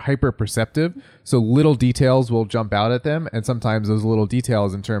 They're hyper perceptive, so little details will jump out at them, and sometimes those little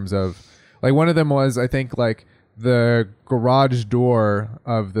details in terms of like one of them was, I think, like the garage door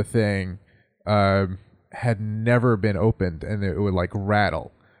of the thing had never been opened, and it would like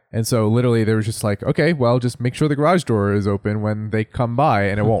rattle. And so literally there was just like, okay, well, just make sure the garage door is open when they come by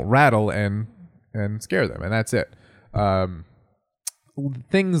and it won't rattle and scare them. And that's it.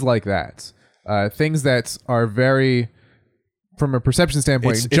 Things like that. Things that are very, from a perception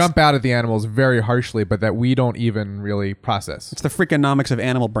standpoint, jump out at the animals very harshly, but that we don't even really process. It's the freakonomics of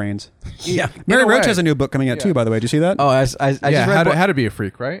animal brains. Yeah. Mary In a Roach way. has a new book coming out too, by the way. Did you see that? Oh, I just read how to be a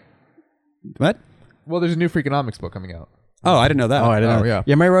freak, right? What? Well, there's a new Freakonomics book coming out. Oh, I didn't know that. Oh, I didn't know. yeah.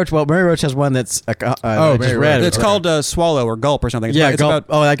 Yeah, Mary Roach. Well, Mary Roach has one that's I just Mary read. Roach. It's called Swallow or Gulp or something. It's Yeah, about, it's Gulp.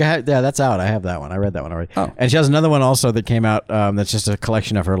 about That's out. I have that one. I read that one already. Oh. And she has another one also that came out that's just a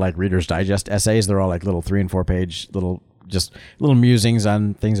collection of her like Reader's Digest essays. They're all like little 3 and 4 page little musings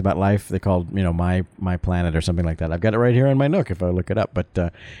on things about life. They're called, you know, My Planet or something like that. I've got it right here in my Nook if I look it up.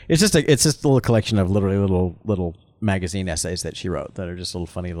 But it's just a little collection of literally little magazine essays that she wrote that are just little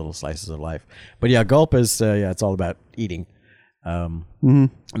funny little slices of life. But yeah, Gulp is it's all about eating. And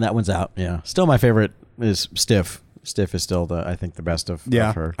that one's out. Yeah, still my favorite is Stiff. Stiff is still I think the best of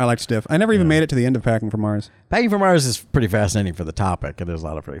her. I like Stiff. I never even made it to the end of Packing for Mars. Packing for Mars is pretty fascinating for the topic, and there's a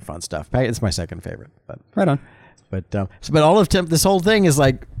lot of really fun stuff. It's my second favorite. Right on. But all of this whole thing is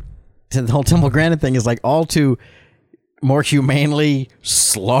like, the whole Temple Grandin thing is like all to more humanely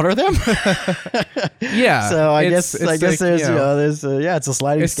slaughter them. Yeah. So I guess like, there's it's a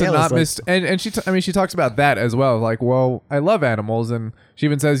sliding it's scale. to not and she talks about that as well. Like, well, I love animals, and she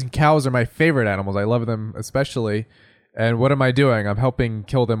even says cows are my favorite animals. I love them especially. And what am I doing? I'm helping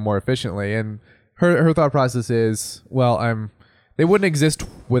kill them more efficiently. And her thought process is, well, they wouldn't exist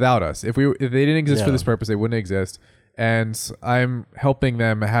without us. If they didn't exist for this purpose, they wouldn't exist. And I'm helping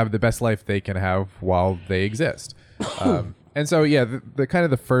them have the best life they can have while they exist. And so, yeah, the kind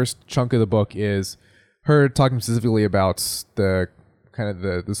of the first chunk of the book is her talking specifically about the kind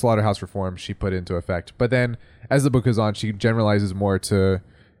of the slaughterhouse reform she put into effect. But then as the book goes on, she generalizes more to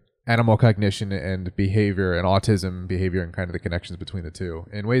animal cognition and behavior and autism behavior and kind of the connections between the two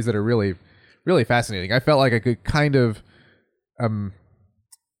in ways that are really, really fascinating. I felt like I could kind of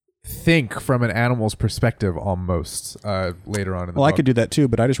think from an animal's perspective almost later on in the book. Well, I could do that too,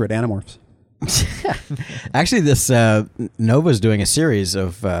 but I just read Animorphs. Actually, this Nova's doing a series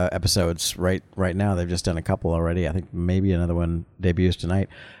of episodes right now. They've just done a couple already. I think maybe another one debuts tonight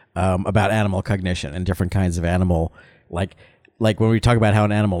about animal cognition and different kinds of animal, like when we talk about how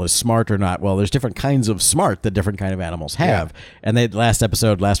an animal is smart or not. Well, there's different kinds of smart that different kind of animals have. Yeah. And last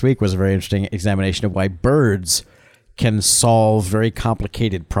episode last week was a very interesting examination of why birds can solve very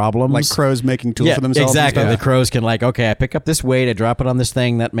complicated problems. Like crows making tools for themselves. Exactly. The crows can I pick up this weight, I drop it on this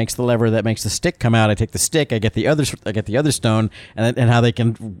thing, that makes the lever, that makes the stick come out. I take the stick, I get the other stone, and how they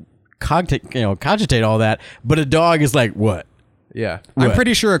can cogitate all that. But a dog is like, what? Yeah. I'm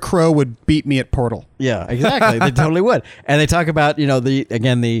pretty sure a crow would beat me at Portal. Yeah, exactly. They totally would. And they talk about,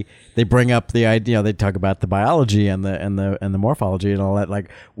 they bring up the idea, they talk about the biology and the morphology and all that. Like,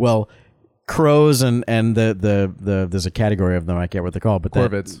 well, crows and the there's a category of them, I can't what they're called, but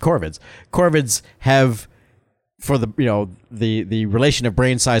corvids have, for the relation of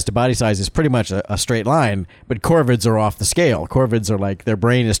brain size to body size is pretty much a straight line, but corvids are off the scale. Corvids are like, their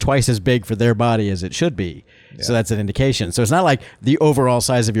brain is twice as big for their body as it should be. Yeah. So that's an indication. So it's not like the overall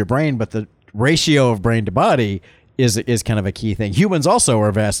size of your brain, but the ratio of brain to body is kind of a key thing. Humans also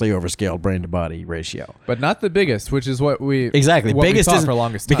are vastly overscaled brain to body ratio, but not the biggest, which is what we biggest is for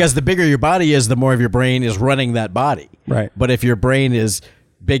longest time. Because the bigger your body is, the more of your brain is running that body. Right. But if your brain is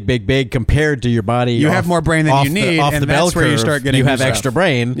big compared to your body, you have more brain than you need, and that's where you start getting. You have extra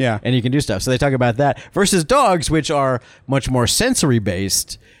brain, yeah, and you can do stuff. So they talk about that versus dogs, which are much more sensory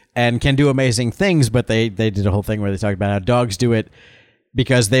based and can do amazing things. But they did a whole thing where they talked about how dogs do it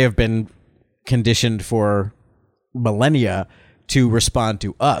because they have been conditioned for millennia to respond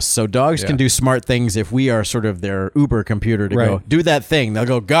to us. So dogs can do smart things if we are sort of their Uber computer to go do that thing. They'll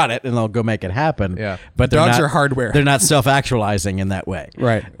go, got it, and they'll go make it happen. Yeah. But dogs are hardware. They're not self-actualizing in that way.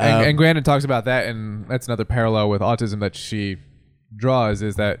 Right. And Grandin talks about that, and that's another parallel with autism that she draws,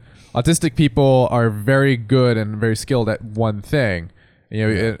 is that autistic people are very good and very skilled at one thing.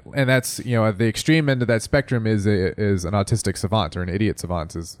 And that's, at the extreme end of that spectrum is an autistic savant, or an idiot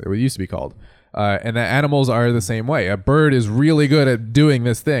savant, is what it used to be called. And that animals are the same way. A bird is really good at doing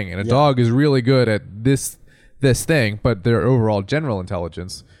this thing, and a dog is really good at this thing, but their overall general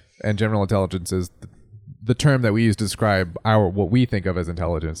intelligence, and general intelligence is the term that we use to describe what we think of as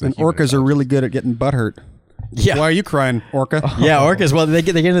intelligence. And orcas are really good at getting butthurt. Yeah. Why are you crying, orca? Yeah, orcas. Well, they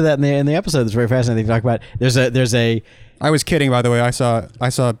get into that in the episode. It's very fascinating. They talk about there's a. I was kidding, by the way. I saw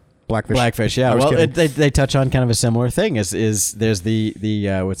Blackfish. Yeah. Well, they touch on kind of a similar thing. Is there's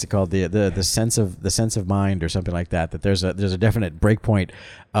the what's it called, the sense of mind or something like that. That there's a definite breakpoint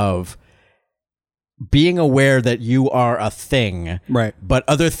of being aware that you are a thing, right? But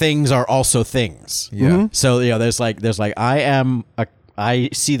other things are also things. Yeah. Mm-hmm. So there's like I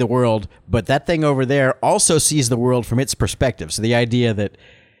see the world, but that thing over there also sees the world from its perspective. So the idea that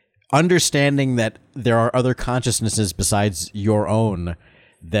understanding that there are other consciousnesses besides your own.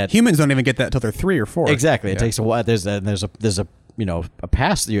 That humans don't even get that until they're 3 or 4. Exactly. It takes a while. There's a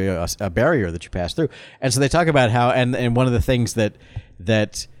pass, a barrier that you pass through. And so they talk about how, and one of the things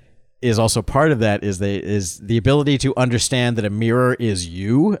that is also part of that is the ability to understand that a mirror is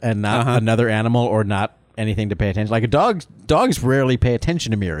you and not another animal or not anything to pay attention. Like dogs rarely pay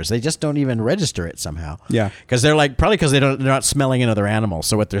attention to mirrors. They just don't even register it somehow. Yeah. Because they're probably because they're not smelling another animal.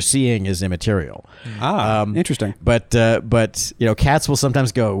 So what they're seeing is immaterial. Interesting. But cats will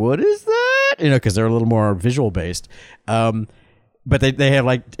sometimes go, what is that? Because they're a little more visual based. But they have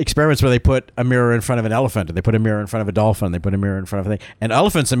like experiments where they put a mirror in front of an elephant, and they put a mirror in front of a dolphin, they put a mirror in front of a thing, and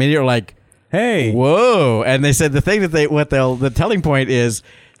elephants immediately are like, hey, whoa. And they said the thing that the telling point is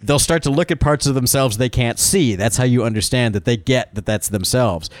they'll start to look at parts of themselves they can't see. That's how you understand that they get that that's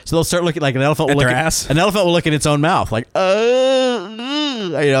themselves. So they'll start looking like an elephant will look at an elephant will look at its own mouth like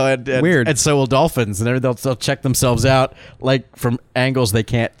weird. And so will dolphins, and they'll check themselves out like from angles they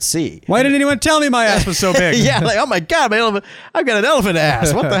can't see. Why didn't anyone tell me my ass was so big? Yeah, like, oh my god, my elephant! I've got an elephant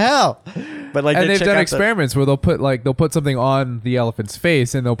ass. What the hell? But and they've done experiments where they'll put something on the elephant's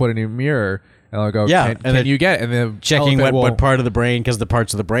face, and they'll put it in a mirror. And I'll go, can you get it? And then checking what part of the brain, because the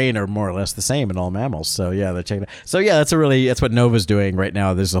parts of the brain are more or less the same in all mammals. So yeah, they're checking. So yeah, that's what Nova's doing right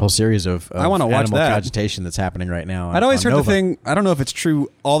now. There's a whole series of I want to watch animal that cogitation that's happening right now. I'd always heard Nova. the thing. I don't know if it's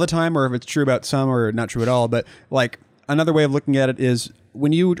true all the time or if it's true about some or not true at all. But like another way of looking at it is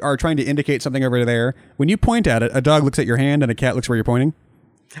when you are trying to indicate something over there, when you point at it, a dog looks at your hand and a cat looks where you're pointing.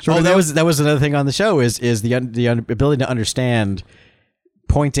 That was another thing on the show is the ability to understand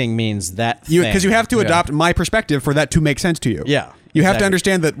pointing means that because you have to adopt my perspective for that to make sense to you. Yeah. You have to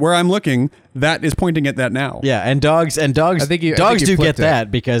understand that where I'm looking, that is pointing at that now. Yeah, and dogs do get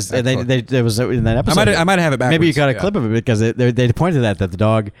that because there was in that episode. I might have it backwards. Maybe you got a clip of it because they pointed at that the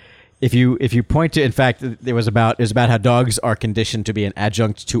dog. If you point to, in fact, it was about how dogs are conditioned to be an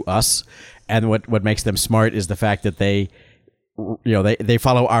adjunct to us, and what makes them smart is the fact that they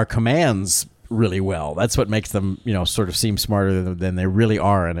follow our commands really well. That's what makes them, sort of seem smarter than they really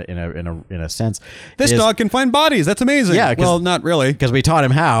are in a sense. This dog can find bodies. That's amazing. Yeah, well, not really, because we taught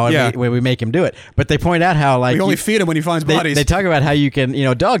him how, and we make him do it. But they point out how we only feed him when he finds bodies. They talk about how you can,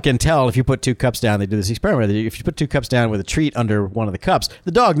 dog can tell if you put 2 cups down. They do this experiment. If you put 2 cups down with a treat under one of the cups,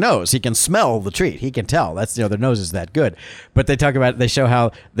 the dog knows. He can smell the treat. He can tell. That's their nose is that good. But they talk about they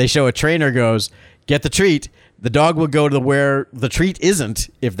show a trainer goes, get the treat. The dog will go to where the treat isn't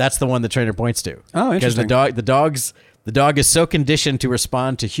if that's the one the trainer points to. Oh, interesting. Because the dog is so conditioned to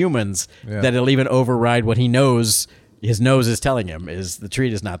respond to humans that it'll even override what he knows. His nose is telling him is the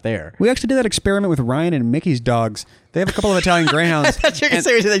treat is not there. We actually did that experiment with Ryan and Mickey's dogs. They have a couple of Italian greyhounds. I thought you were going to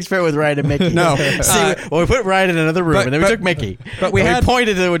say we did the experiment with Ryan and Mickey. No. We put Ryan in another room and then we took Mickey. But we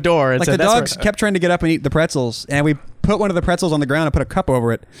pointed to a door and said, the dogs kept trying to get up and eat the pretzels, and we put one of the pretzels on the ground and put a cup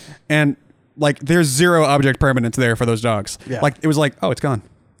over it, and there's zero object permanence there for those dogs. Yeah. It was oh, it's gone.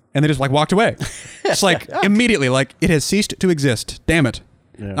 And they just walked away. It's immediately, it has ceased to exist. Damn it.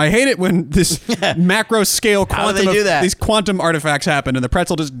 Yeah. I hate it when this macro scale these quantum artifacts happen and the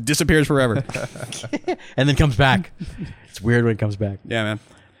pretzel just disappears forever. And then comes back. It's weird when it comes back. Yeah, man.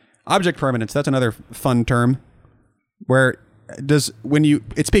 Object permanence, that's another fun term. Where it's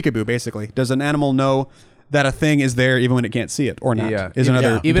peekaboo basically. Does an animal know that a thing is there even when it can't see it or not? Yeah. Even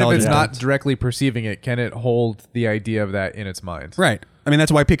if it's not directly perceiving it, can it hold the idea of that in its mind? Right. I mean,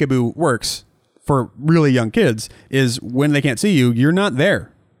 that's why peekaboo works for really young kids, is when they can't see you, you're not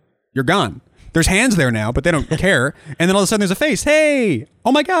there. You're gone. There's hands there now, but they don't care. And then all of a sudden there's a face. Hey,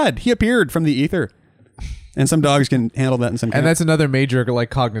 oh my God, he appeared from the ether. And some dogs can handle that and some can't. And that's another major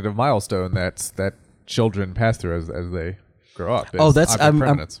cognitive milestone that children pass through as they grow up.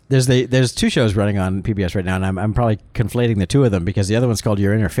 There's 2 shows running on PBS right now, and I'm probably conflating the 2 of them because the other one's called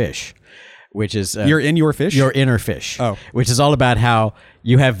Your Inner Fish, which is You're in Your Fish? Your Inner Fish. Oh. Which is all about how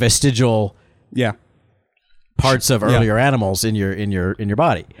you have vestigial parts of earlier animals in your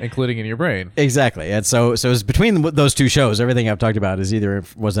body, including in your brain. Exactly. And so it's between those 2 shows, everything I've talked about is either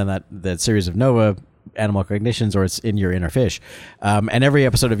was in that series of Nova Animal Cognitions, or it's in Your Inner Fish. And every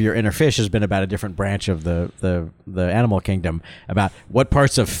episode of Your Inner Fish has been about a different branch of the animal kingdom, about what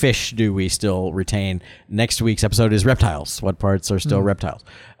parts of fish do we still retain. Next week's episode is reptiles. What parts are still reptiles?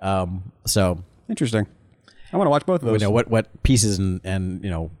 So interesting. I want to watch both of those. What pieces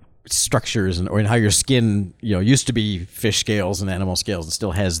and structures and how your skin used to be fish scales and animal scales and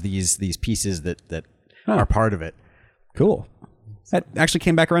still has these pieces that are part of it. Cool. That actually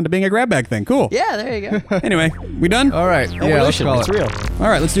came back around to being a grab bag thing. Cool. Yeah, there you go. Anyway, we done? All right. Yeah, let's call it's real. All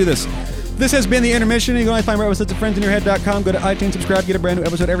right, let's do this. This has been The Intermission. You can only find more episodes at friendsinyourhead.com. Go to iTunes, subscribe, get a brand new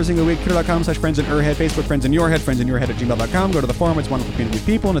episode every single week. Twitter.com/friendsinyourhead, Facebook friendsinyourhead, friendsinyourhead@gmail.com. Go to the forum. It's a wonderful community of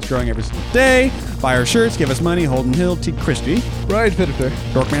people, and it's growing every single day. Buy our shirts. Give us money. Holden Hill, T. Christie. Ryan Pitterter.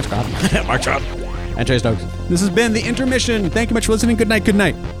 Dorkman Scott. Mark Trump. And Trey Stokes. This has been The Intermission. Thank you much for listening. Good night. Good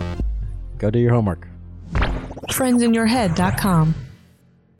night. Go do your homework. friendsinyourhead.com